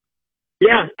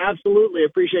 Yeah, absolutely.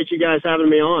 Appreciate you guys having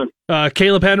me on.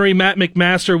 Caleb Henry, Matt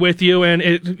McMaster with you.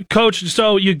 And Coach,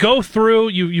 so you go through,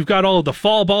 you've got all of the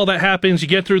fall ball that happens, you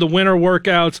get through the winter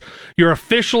workouts, you're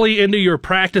officially into your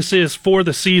practices for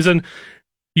the season.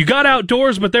 You got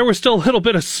outdoors, but there was still a little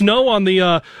bit of snow on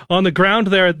the ground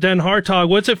there at Den Hartog.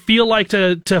 What's it feel like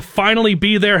to finally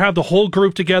be there, have the whole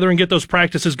group together, and get those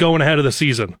practices going ahead of the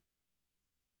season?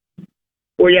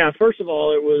 Well, yeah, first of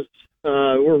all, it was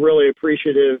we're really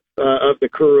appreciative of the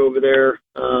crew over there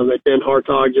at Den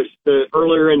Hartog. Just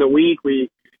earlier in the week, we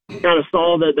kind of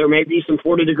saw that there may be some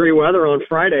 40-degree weather on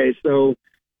Friday, so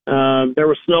there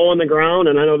was snow on the ground,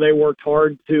 and I know they worked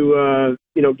hard to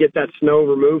get that snow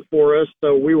removed for us.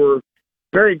 So we were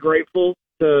very grateful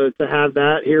to have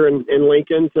that here in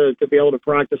Lincoln to be able to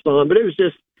practice on. But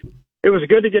it was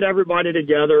good to get everybody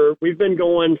together. We've been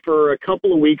going for a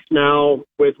couple of weeks now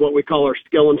with what we call our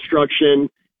skill instruction.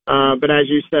 But as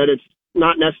you said, it's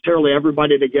not necessarily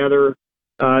everybody together.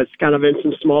 It's kind of in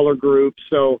some smaller groups.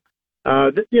 So,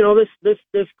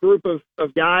 this group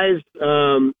of guys,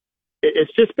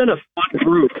 it's just been a fun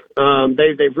group.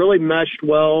 They've really meshed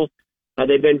well.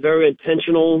 They've been very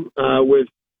intentional with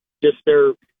just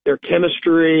their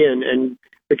chemistry and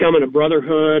becoming a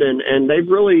brotherhood. And they've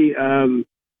really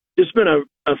just been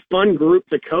a fun group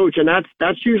to coach. And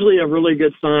that's usually a really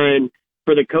good sign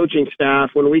for the coaching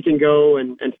staff when we can go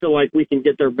and feel like we can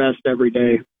get their best every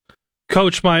day.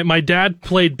 Coach, my dad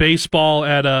played baseball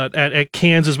at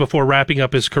Kansas before wrapping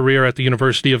up his career at the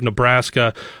University of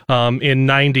Nebraska in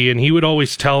 '90, and he would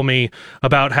always tell me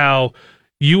about how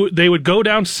they would go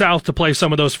down south to play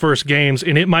some of those first games,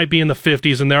 and it might be in the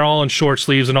 50s, and they're all in short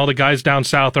sleeves, and all the guys down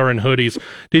south are in hoodies.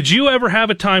 Did you ever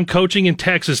have a time coaching in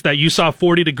Texas that you saw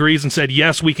 40 degrees and said,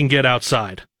 yes, we can get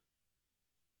outside?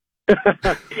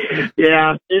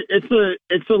 Yeah,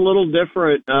 it's a little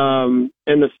different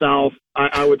in the South.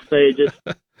 I would say just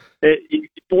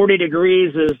 40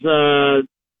 degrees is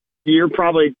you're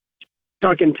probably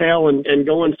tucking tail and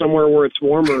going somewhere where it's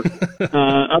warmer.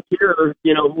 Up here,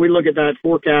 we look at that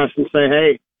forecast and say,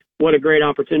 hey, what a great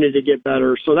opportunity to get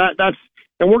better. So that's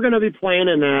and we're going to be playing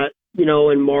in that,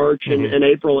 in March and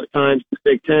April at times, the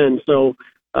Big Ten. So.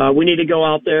 We need to go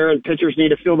out there, and pitchers need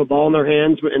to feel the ball in their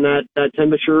hands in that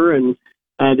temperature, and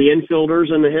the infielders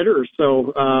and the hitters. So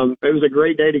it was a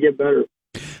great day to get better.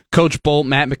 Coach Bolt,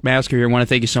 Matt McMaster here. I want to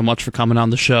thank you so much for coming on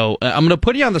the show. I'm going to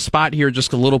put you on the spot here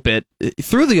just a little bit.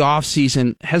 Through the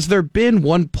offseason, has there been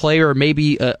one player or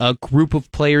maybe a group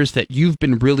of players that you've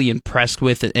been really impressed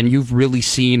with and you've really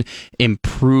seen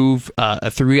improve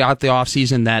throughout the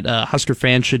offseason that Husker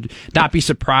fans should not be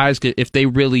surprised if they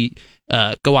really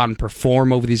go out and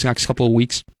perform over these next couple of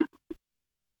weeks?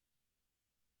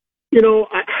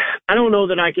 I don't know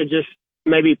that I could just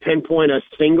maybe pinpoint a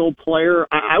single player.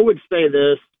 I would say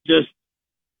this, just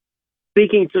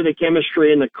speaking to the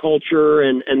chemistry and the culture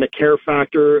and the care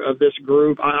factor of this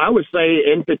group, I would say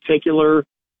in particular,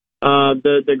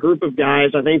 the group of guys,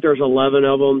 I think there's 11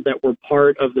 of them that were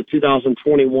part of the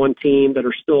 2021 team that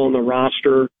are still on the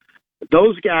roster.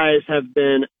 Those guys have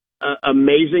been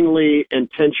amazingly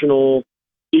intentional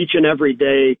each and every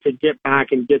day to get back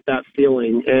and get that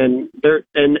feeling. And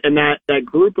that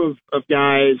group of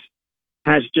guys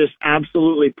has just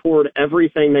absolutely poured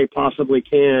everything they possibly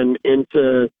can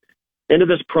into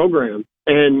this program.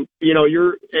 And,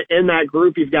 you're in that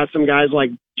group, you've got some guys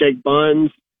like Jake Buns,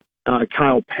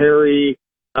 Kyle Perry,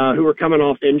 who are coming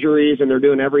off injuries, and they're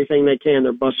doing everything they can.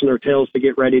 They're busting their tails to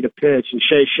get ready to pitch. And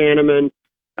Shea Shanneman,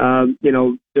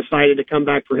 decided to come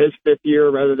back for his fifth year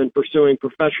rather than pursuing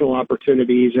professional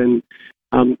opportunities. And,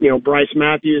 Bryce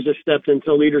Matthews has stepped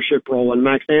into a leadership role, and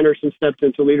Max Anderson stepped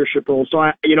into a leadership role. So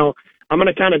I'm going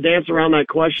to kind of dance around that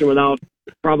question without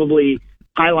probably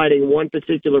highlighting one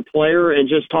particular player and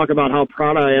just talk about how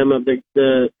proud I am of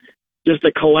just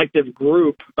a collective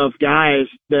group of guys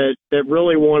that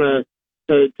really want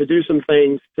to do some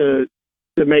things to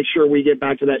make sure we get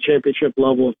back to that championship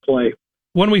level of play.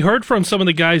 When we heard from some of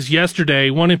the guys yesterday,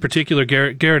 one in particular,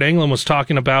 Garrett England, was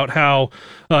talking about how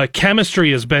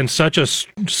chemistry has been such a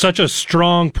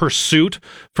strong pursuit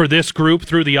for this group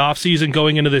through the offseason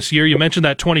going into this year. You mentioned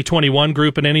that 2021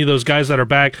 group and any of those guys that are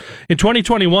back. In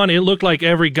 2021, it looked like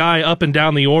every guy up and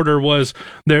down the order was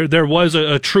there. There was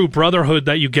a true brotherhood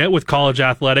that you get with college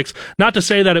athletics. Not to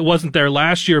say that it wasn't there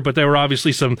last year, but there were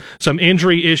obviously some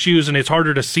injury issues, and it's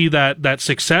harder to see that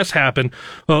success happen.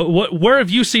 Where have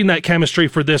you seen that chemistry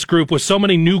for this group with so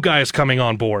many new guys coming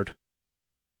on board?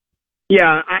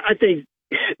 Yeah, I think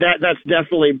that's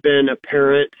definitely been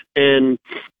apparent. And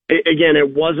again,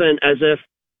 it wasn't as if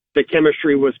the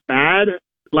chemistry was bad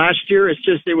last year. It's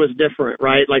just, it was different,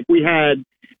 right? Like we had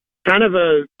kind of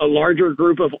a larger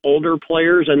group of older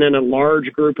players and then a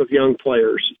large group of young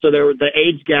players. So the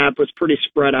age gap was pretty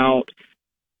spread out.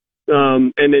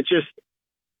 And it just,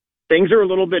 things are a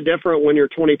little bit different when you're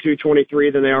 22,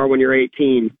 23 than they are when you're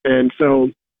 18. And so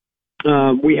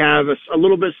we have a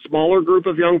little bit smaller group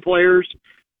of young players.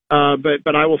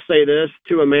 But I will say this,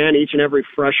 to a man, each and every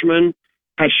freshman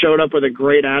has showed up with a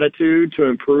great attitude to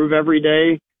improve every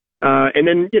day. And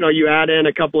then, you add in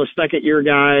a couple of second-year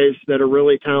guys that are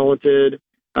really talented,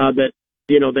 that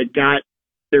got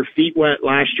their feet wet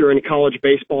last year in college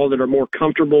baseball, that are more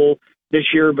comfortable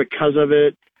this year because of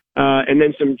it. And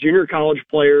then some junior college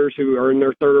players who are in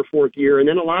their third or fourth year, and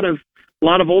then a lot of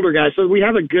older guys. So we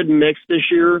have a good mix this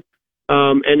year.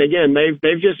 And again,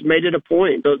 they've just made it a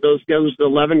point. Those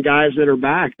 11 guys that are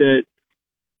back, that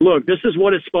look, this is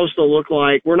what it's supposed to look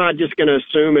like. We're not just going to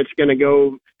assume it's going to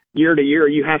go year to year.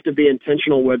 You have to be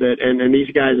intentional with it, and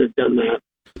these guys have done that.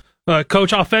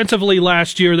 Coach, offensively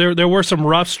last year, there were some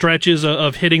rough stretches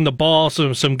of hitting the ball,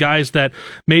 some guys that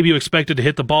maybe you expected to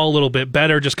hit the ball a little bit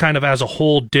better, just kind of as a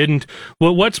whole didn't.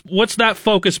 Well, what's that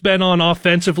focus been on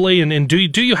offensively, and do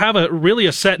you have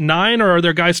a set nine, or are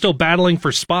there guys still battling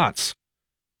for spots?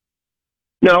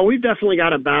 No, we've definitely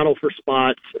got a battle for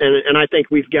spots, and I think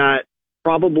we've got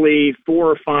probably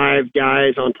 4 or 5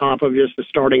 guys on top of just the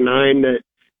starting 9 that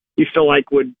you feel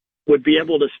like would be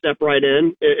able to step right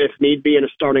in if need be in a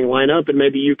starting lineup, and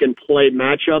maybe you can play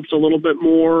matchups a little bit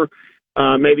more.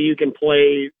 Maybe you can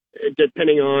play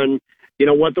depending on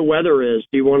what the weather is.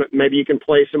 Maybe you can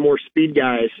play some more speed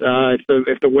guys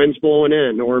if the wind's blowing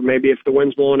in, or maybe if the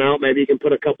wind's blowing out, maybe you can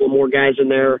put a couple of more guys in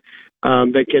there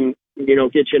that can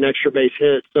get you an extra base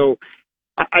hit. So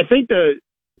I think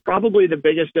probably the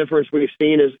biggest difference we've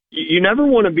seen is you never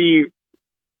want to be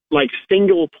like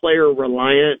single player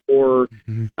reliant or,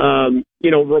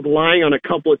 relying on a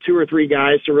couple of 2 or 3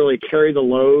 guys to really carry the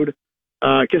load.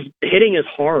 'Cause hitting is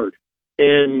hard,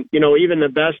 and, even the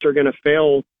best are going to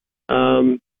fail,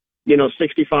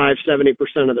 65,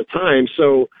 70% of the time.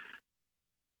 So,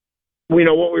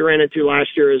 what we ran into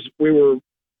last year is we were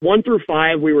 1 through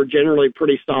 5, we were generally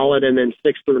pretty solid. And then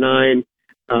 6 through 9,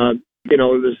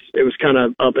 it was kind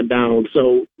of up and down.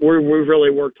 So we've really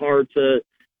worked hard to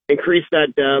increase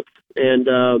that depth, and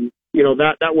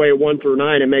that way 1 through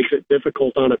 9, it makes it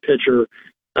difficult on a pitcher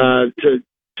to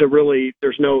really,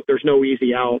 there's no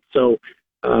easy out. So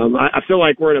I feel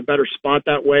like we're in a better spot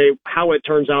that way. How it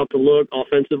turns out to look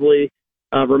offensively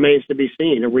remains to be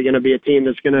seen. Are we going to be a team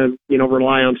that's going to,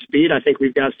 rely on speed? I think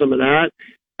we've got some of that.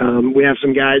 We have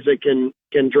some guys that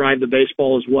can drive the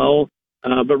baseball as well.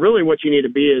 But really what you need to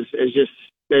be is just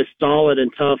as solid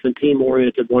and tough and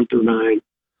team-oriented 1 through 9.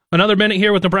 Another minute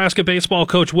here with Nebraska baseball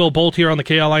coach Will Bolt here on the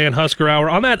KLIN Husker Hour.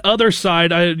 On that other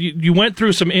side, you went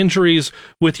through some injuries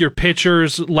with your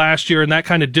pitchers last year, and that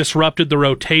kind of disrupted the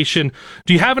rotation.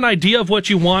 Do you have an idea of what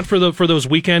you want for those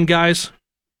weekend guys?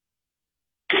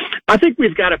 I think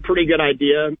we've got a pretty good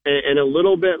idea, and a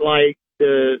little bit like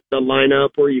the lineup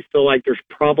where you feel like there's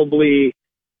probably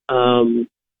a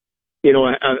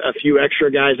few extra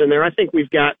guys in there. I think we've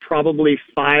got probably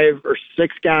 5 or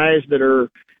 6 guys that are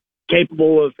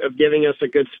capable of giving us a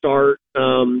good start.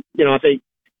 I think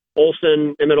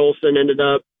Emmett Olson ended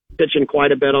up pitching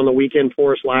quite a bit on the weekend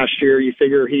for us last year. You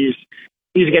figure he's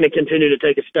going to continue to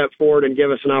take a step forward and give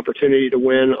us an opportunity to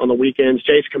win on the weekends.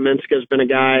 Jace Kaminska has been a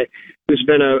guy who's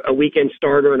been a weekend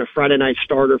starter and a Friday night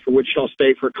starter for Wichita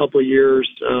State for a couple of years.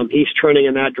 He's trending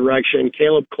in that direction.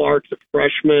 Caleb Clark's a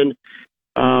freshman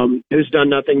who's done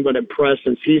nothing but impress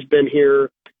since he's been here.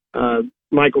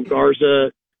 Michael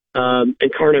Garza,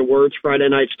 Incarnate Words Friday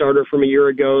night starter from a year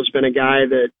ago, has been a guy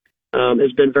that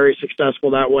has been very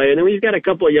successful that way. And then we've got a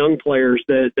couple of young players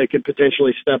that could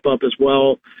potentially step up as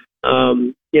well,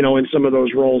 in some of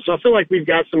those roles. So I feel like we've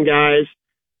got some guys,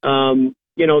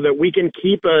 that we can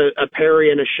keep a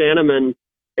Perry and a Shanneman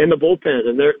in the bullpen.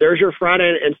 And there's your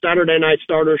Friday and Saturday night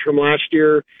starters from last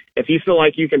year. If you feel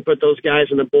like you can put those guys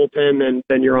in the bullpen,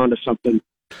 then you're onto something.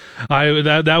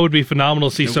 That would be phenomenal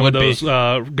to see some of those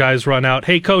guys run out.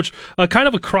 Hey, Coach, kind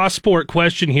of a cross-sport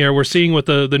question here. We're seeing with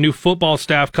the new football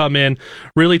staff come in,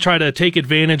 really try to take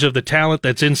advantage of the talent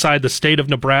that's inside the state of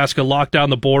Nebraska, lock down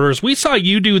the borders. We saw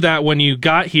you do that when you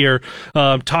got here,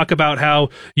 talk about how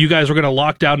you guys were going to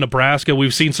lock down Nebraska.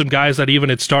 We've seen some guys that even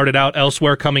had started out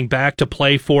elsewhere coming back to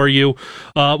play for you.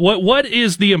 What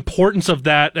is the importance of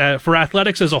that for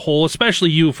athletics as a whole, especially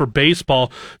you for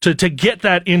baseball, to get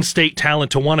that in-state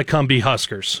talent to want to come be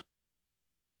Huskers?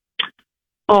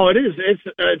 Oh, it is.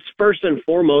 It's first and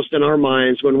foremost in our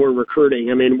minds when we're recruiting.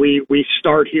 I mean, we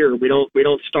start here. We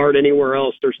don't start anywhere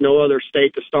else. There's no other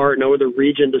state to start, no other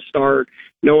region to start,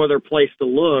 no other place to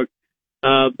look,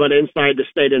 but inside the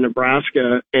state of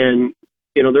Nebraska. And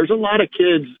there's a lot of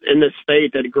kids in this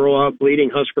state that grow up bleeding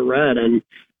Husker red, and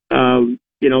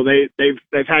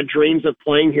they've had dreams of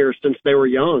playing here since they were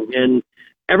young, and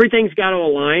everything's got to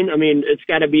align. I mean, it's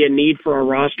got to be a need for our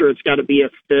roster. It's got to be a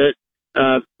fit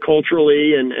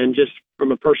culturally and just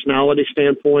from a personality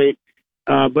standpoint.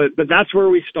 But that's where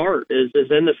we start is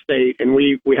in the state, and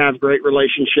we have great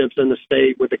relationships in the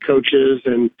state with the coaches,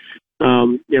 and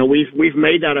we've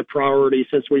made that a priority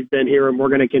since we've been here, and we're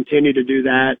going to continue to do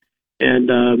that, and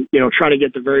try to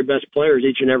get the very best players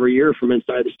each and every year from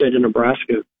inside the state of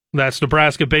Nebraska. That's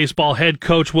Nebraska baseball head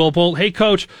coach Will Bolt. Hey,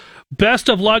 Coach, best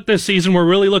of luck this season. We're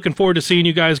really looking forward to seeing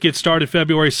you guys get started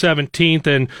February 17th,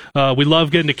 and we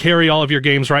love getting to carry all of your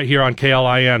games right here on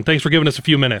KLIN. Thanks for giving us a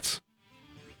few minutes.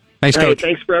 Thanks, Coach.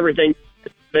 Thanks for everything.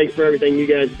 Thanks for everything you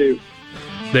guys do.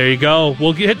 There you go.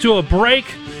 We'll get to a break,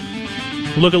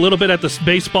 look a little bit at the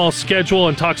baseball schedule,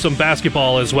 and talk some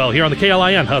basketball as well here on the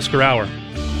KLIN Husker Hour.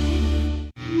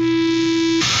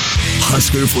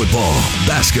 Husker football,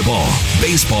 basketball,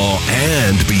 baseball,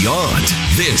 and beyond.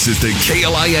 This is the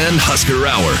KLIN Husker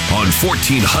Hour on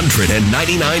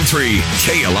 1499.3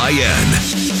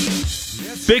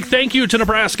 KLIN. Big thank you to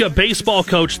Nebraska baseball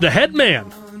coach, the head man,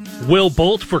 Will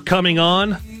Bolt, for coming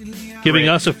on, giving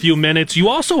us a few minutes. You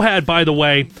also had, by the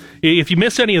way, if you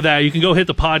missed any of that, you can go hit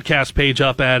the podcast page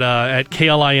up at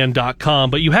KLIN.com.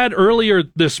 But you had earlier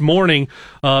this morning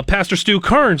Pastor Stu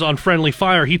Kearns on Friendly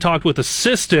Fire. He talked with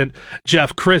assistant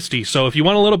Jeff Christie. So if you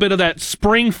want a little bit of that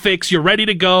spring fix, you're ready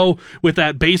to go with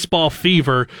that baseball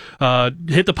fever,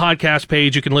 hit the podcast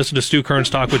page. You can listen to Stu Kearns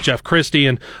talk with Jeff Christie,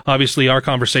 and obviously our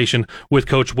conversation with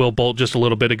Coach Will Bolt just a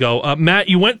little bit ago. Matt,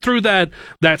 you went through that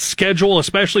schedule,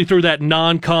 especially through that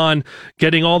non-con,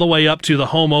 getting all the way up to the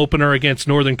home opener against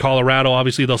Northern Colorado.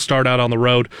 Obviously, they'll start out on the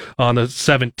road on the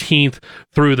 17th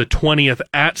through the 20th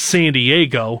at San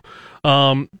Diego.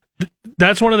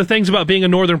 That's one of the things about being a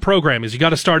Northern program is you got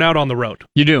to start out on the road.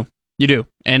 You do.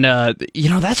 And,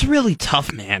 that's really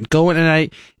tough, man.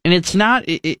 It's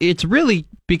really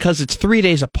because it's 3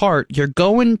 days apart. You're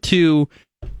going to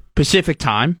Pacific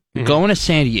time, you're going to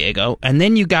San Diego, and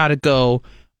then you got to go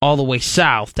all the way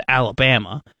south to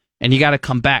Alabama. And you got to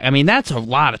come back. I mean, that's a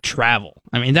lot of travel.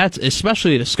 I mean, that's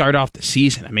especially to start off the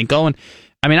season. I mean,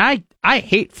 I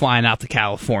hate flying out to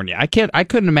California. I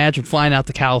couldn't imagine flying out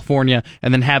to California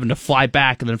and then having to fly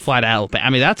back and then fly to Alabama.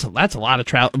 I mean, that's a lot of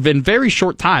travel in very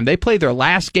short time. They play their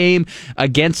last game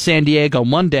against San Diego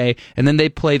Monday, and then they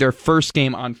play their first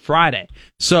game on Friday.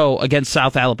 So against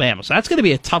South Alabama. So that's going to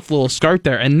be a tough little start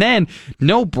there. And then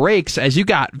no breaks as you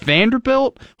got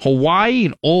Vanderbilt, Hawaii,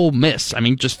 and Ole Miss. I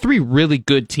mean, just 3 really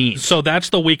good teams. So that's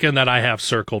the weekend that I have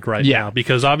circled right now,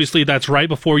 because obviously that's right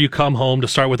before you come home to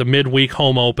start with a midweek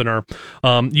home opener.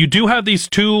 You do have these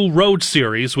 2 road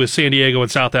series with San Diego and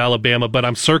South Alabama, but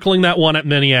I'm circling that one at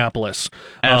Minneapolis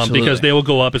because they will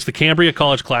go up. It's the Cambria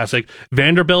College Classic.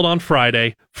 Vanderbilt on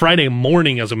Friday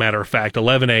morning, as a matter of fact,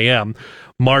 11 a.m.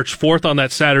 March 4th on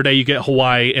that Saturday, you get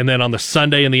Hawaii, and then on the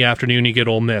Sunday in the afternoon, you get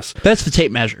Ole Miss. That's the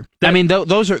tape measure. I mean,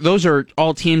 those are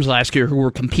all teams last year who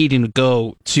were competing to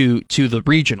go to the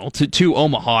regional, to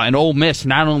Omaha, and Ole Miss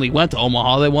not only went to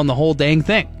Omaha, they won the whole dang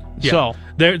thing. Yeah. So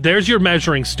there's your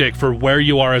measuring stick for where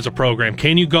you are as a program.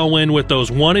 Can you go in with those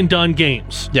one-and-done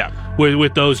games? Yeah.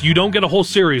 With those, you don't get a whole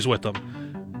series with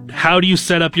them. How do you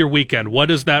set up your weekend? What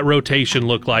does that rotation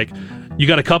look like? You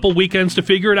got a couple weekends to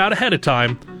figure it out ahead of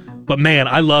time. But, man,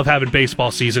 I love having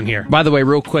baseball season here. By the way,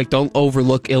 real quick, don't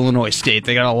overlook Illinois State.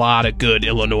 They got a lot of good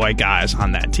Illinois guys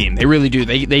on that team. They really do.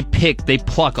 They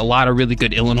pluck a lot of really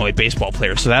good Illinois baseball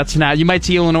players. So that's not, you might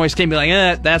see Illinois State and be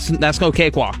like, that's no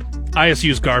cakewalk.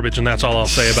 ISU's garbage, and that's all I'll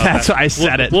say about that's that. That's why I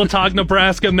said it. We'll talk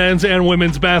Nebraska men's and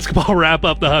women's basketball. Wrap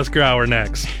up the Husker Hour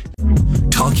next.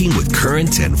 Talking with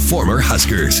current and former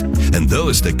Huskers and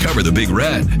those that cover the Big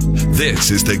Red.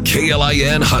 This is the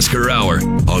KLIN Husker Hour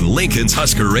on Lincoln's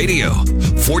Husker Radio,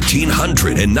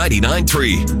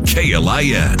 1499.3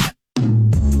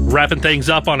 KLIN. Wrapping things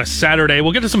up on a Saturday,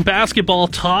 we'll get to some basketball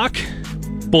talk.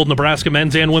 Both Nebraska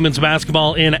men's and women's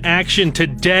basketball in action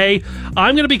today.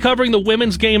 I'm going to be covering the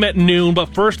women's game at noon,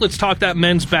 but first let's talk that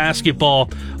men's basketball.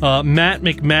 Matt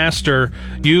McMaster,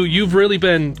 you've really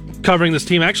been covering this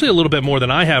team actually a little bit more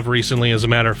than I have recently, as a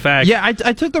matter of fact. Yeah, I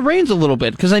took the reins a little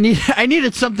bit because I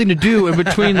needed something to do in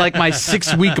between like my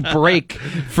 6-week break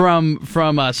from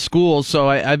school. So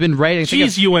I've been writing.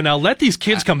 Jeez, UNL, let these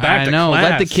kids come back to class.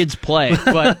 Let the kids play.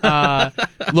 But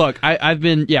look, I've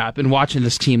been watching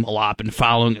this team a lot, been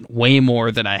following it way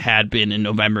more than I had been in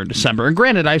November and December. And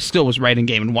granted, I still was writing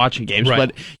game and watching games, right.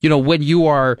 But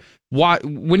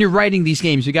when you're writing these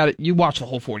games, you watch the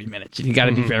whole 40 minutes, and you got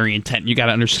to be very intent. You got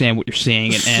to understand what you're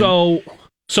seeing. So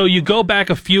you go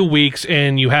back a few weeks,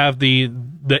 and you have the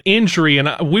injury, and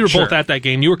we were both at that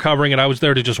game. You were covering it. I was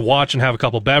there to just watch and have a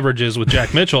couple beverages with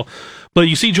Jack Mitchell. But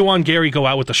you see Juwan Gary go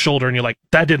out with the shoulder, and you're like,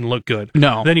 that didn't look good.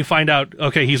 No. Then you find out,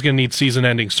 okay, he's going to need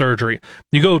season-ending surgery.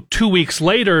 You go 2 weeks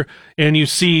later, and you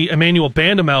see Emmanuel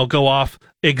Bandamel go off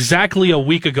exactly a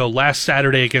week ago, last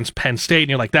Saturday against Penn State, and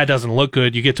you're like, that doesn't look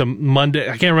good. You get to Monday.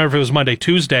 I can't remember if it was Monday,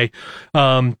 Tuesday,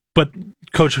 but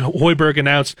Coach Hoiberg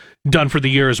announced done for the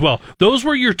year as well. Those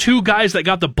were your 2 guys that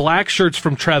got the black shirts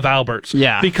from Trev Alberts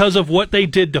because of what they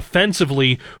did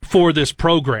defensively for this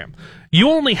program. You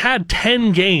only had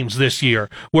 10 games this year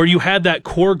where you had that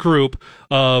core group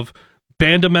of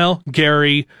Bandamel,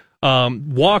 Gary,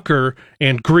 Walker,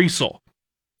 and Griesel.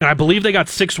 And I believe they got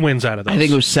 6 wins out of those. I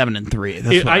think it was 7 and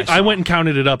 3. I went and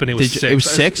counted it up, and it was 6. It was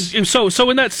 6? So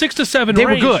in that 6 to 7 range,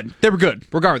 They were good,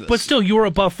 regardless. But still, you were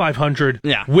above 500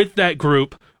 with that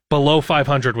group, below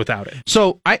 500 without it.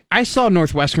 So I saw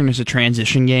Northwestern as a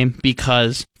transition game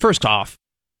because, first off,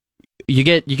 you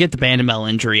get the Bandamel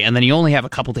injury, and then you only have a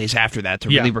couple days after that to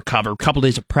really recover, a couple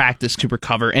days of practice to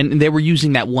recover, and they were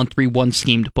using that 1-3-1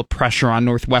 scheme to put pressure on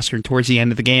Northwestern towards the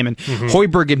end of the game, and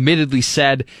Hoiberg admittedly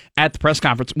said at the press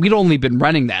conference, we'd only been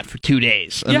running that for 2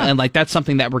 days, and like that's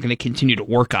something that we're going to continue to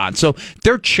work on. So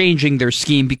they're changing their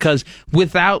scheme because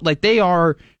without, like they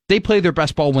play their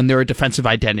best ball when they're a defensive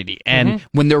identity and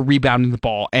when they're rebounding the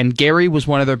ball. And Gary was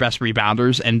one of their best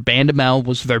rebounders, and Bandamel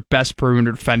was their best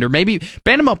perimeter defender. Maybe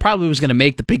Bandamel probably was going to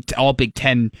make the all Big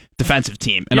Ten defensive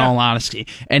team, in all honesty.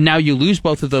 And now you lose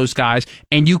both of those guys,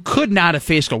 and you could not have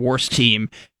faced a worse team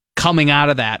coming out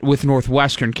of that with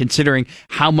Northwestern, considering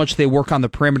how much they work on the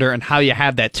perimeter and how you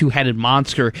have that 2-headed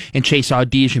monster in Chase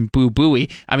Audige and Boo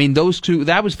Buie. I mean, those two,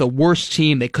 that was the worst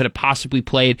team they could have possibly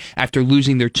played after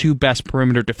losing their 2 best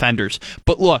perimeter defenders.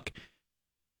 But look,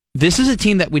 this is a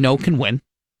team that we know can win.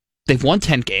 They've won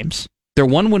 10 games. They're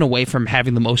 1 win away from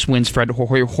having the most wins Fred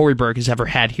Hoiberg has ever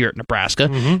had here at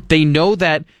Nebraska. They know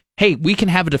that, hey, we can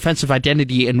have a defensive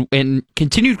identity and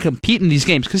continue to compete in these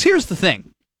games. Because here's the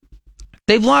thing.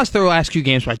 They've lost their last few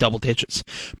games by double digits.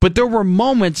 But there were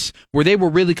moments where they were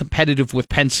really competitive with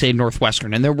Penn State and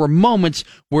Northwestern, and there were moments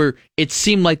where it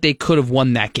seemed like they could have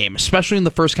won that game, especially in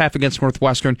the first half against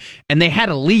Northwestern, and they had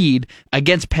a lead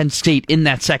against Penn State in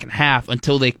that second half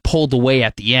until they pulled away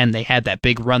at the end. They had that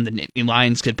big run the Nittany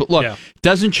Lions did. But look,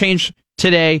 doesn't change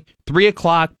today. 3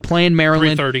 o'clock, playing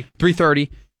Maryland. 3:30.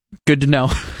 Good to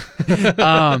know.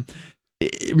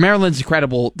 Maryland's an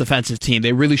incredible defensive team.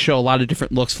 They really show a lot of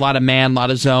different looks, a lot of man, a lot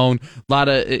of zone, a lot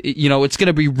of, it's going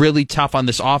to be really tough on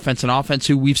this offense, an offense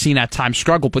who we've seen at times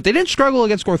struggle, but they didn't struggle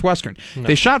against Northwestern. No.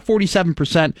 They shot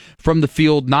 47% from the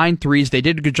field, 9 threes. They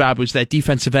did a good job. It was that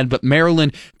defensive end, but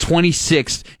Maryland,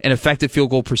 26th in effective field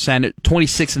goal percentage,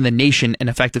 26th in the nation in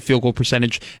effective field goal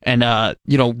percentage, and,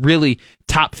 really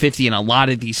top 50 in a lot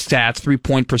of these stats,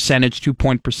 3-point percentage,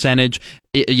 2-point percentage,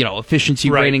 efficiency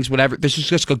ratings, whatever. This is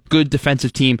just a good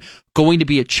defensive team going to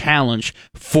be a challenge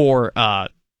for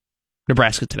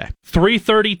Nebraska today.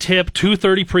 3:30 tip,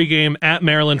 2:30 pregame at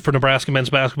Maryland for Nebraska men's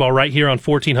basketball right here on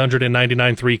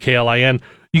 1499.3 KLIN.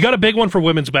 You got a big one for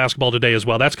women's basketball today as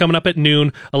well. That's coming up at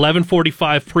noon,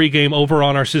 11:45 pregame over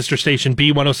on our sister station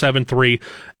B107.3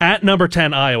 at number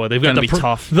 10 Iowa. They've got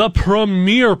the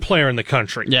premier player in the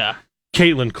country. Yeah.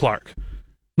 Caitlin Clark.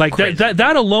 Like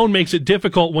that alone makes it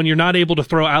difficult when you're not able to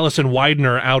throw Allison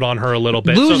Widener out on her a little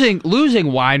bit.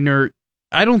 Losing Widener,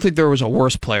 I don't think there was a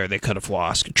worse player they could have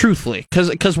lost, truthfully,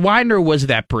 because Widener was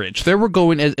that bridge. They were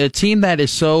going a team that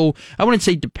is so, I wouldn't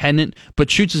say dependent, but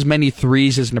shoots as many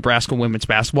threes as Nebraska women's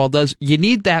basketball does. You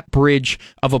need that bridge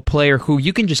of a player who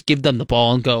you can just give them the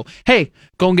ball and go, hey,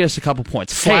 go and get us a couple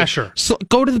points. Flasher. Hey, so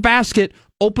go to the basket,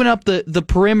 open up the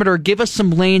perimeter, give us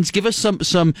some lanes, give us some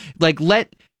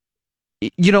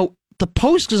the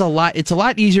post is it's a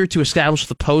lot easier to establish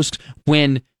the post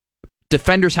when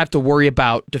defenders have to worry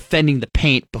about defending the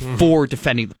paint before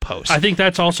defending the post. I think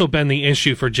that's also been the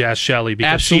issue for Jazz Shelley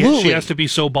because she has to be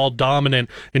so ball dominant,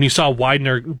 and you saw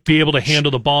Widener be able to handle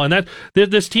the ball. And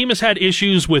this team has had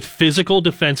issues with physical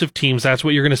defensive teams. That's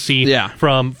what you're going to see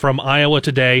from Iowa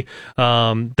today.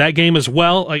 That game as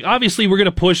well. Like obviously, we're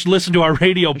going to listen to our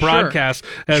radio broadcast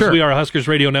as we are a Huskers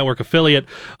Radio Network affiliate.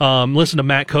 Listen to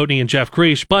Matt Coatney and Jeff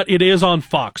Griesch, but it is on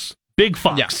Fox, Big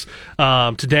Fox,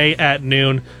 today at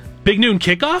noon. Big noon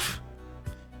kickoff?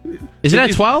 Is it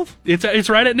at 12? It's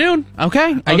right at noon.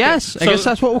 Okay, I guess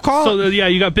that's what we'll call it. So,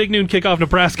 you got big noon kickoff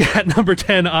Nebraska at number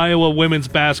 10 Iowa women's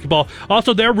basketball.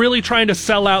 Also, they're really trying to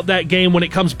sell out that game when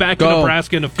it comes back to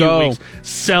Nebraska in a few weeks.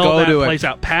 Sell that place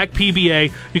out. Pack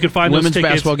PBA. You can find those tickets.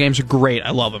 Women's basketball games are great.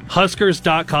 I love them.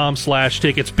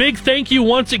 Huskers.com/tickets. Big thank you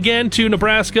once again to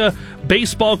Nebraska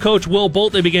baseball coach Will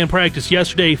Bolt. They began practice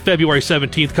yesterday, February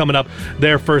 17th, coming up.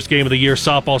 Their first game of the year.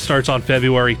 Softball starts on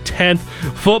February 10th.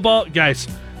 Football, guys,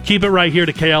 keep it right here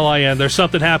to KLIN. There's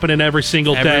something happening every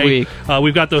single day. Every week.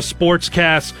 We've got those sports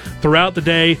casts throughout the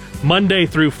day, Monday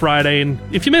through Friday. And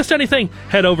if you missed anything,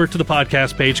 head over to the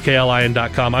podcast page,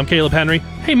 KLIN.com. I'm Caleb Henry.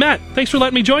 Hey, Matt, thanks for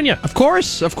letting me join you. Of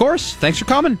course. Thanks for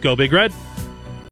coming. Go Big Red.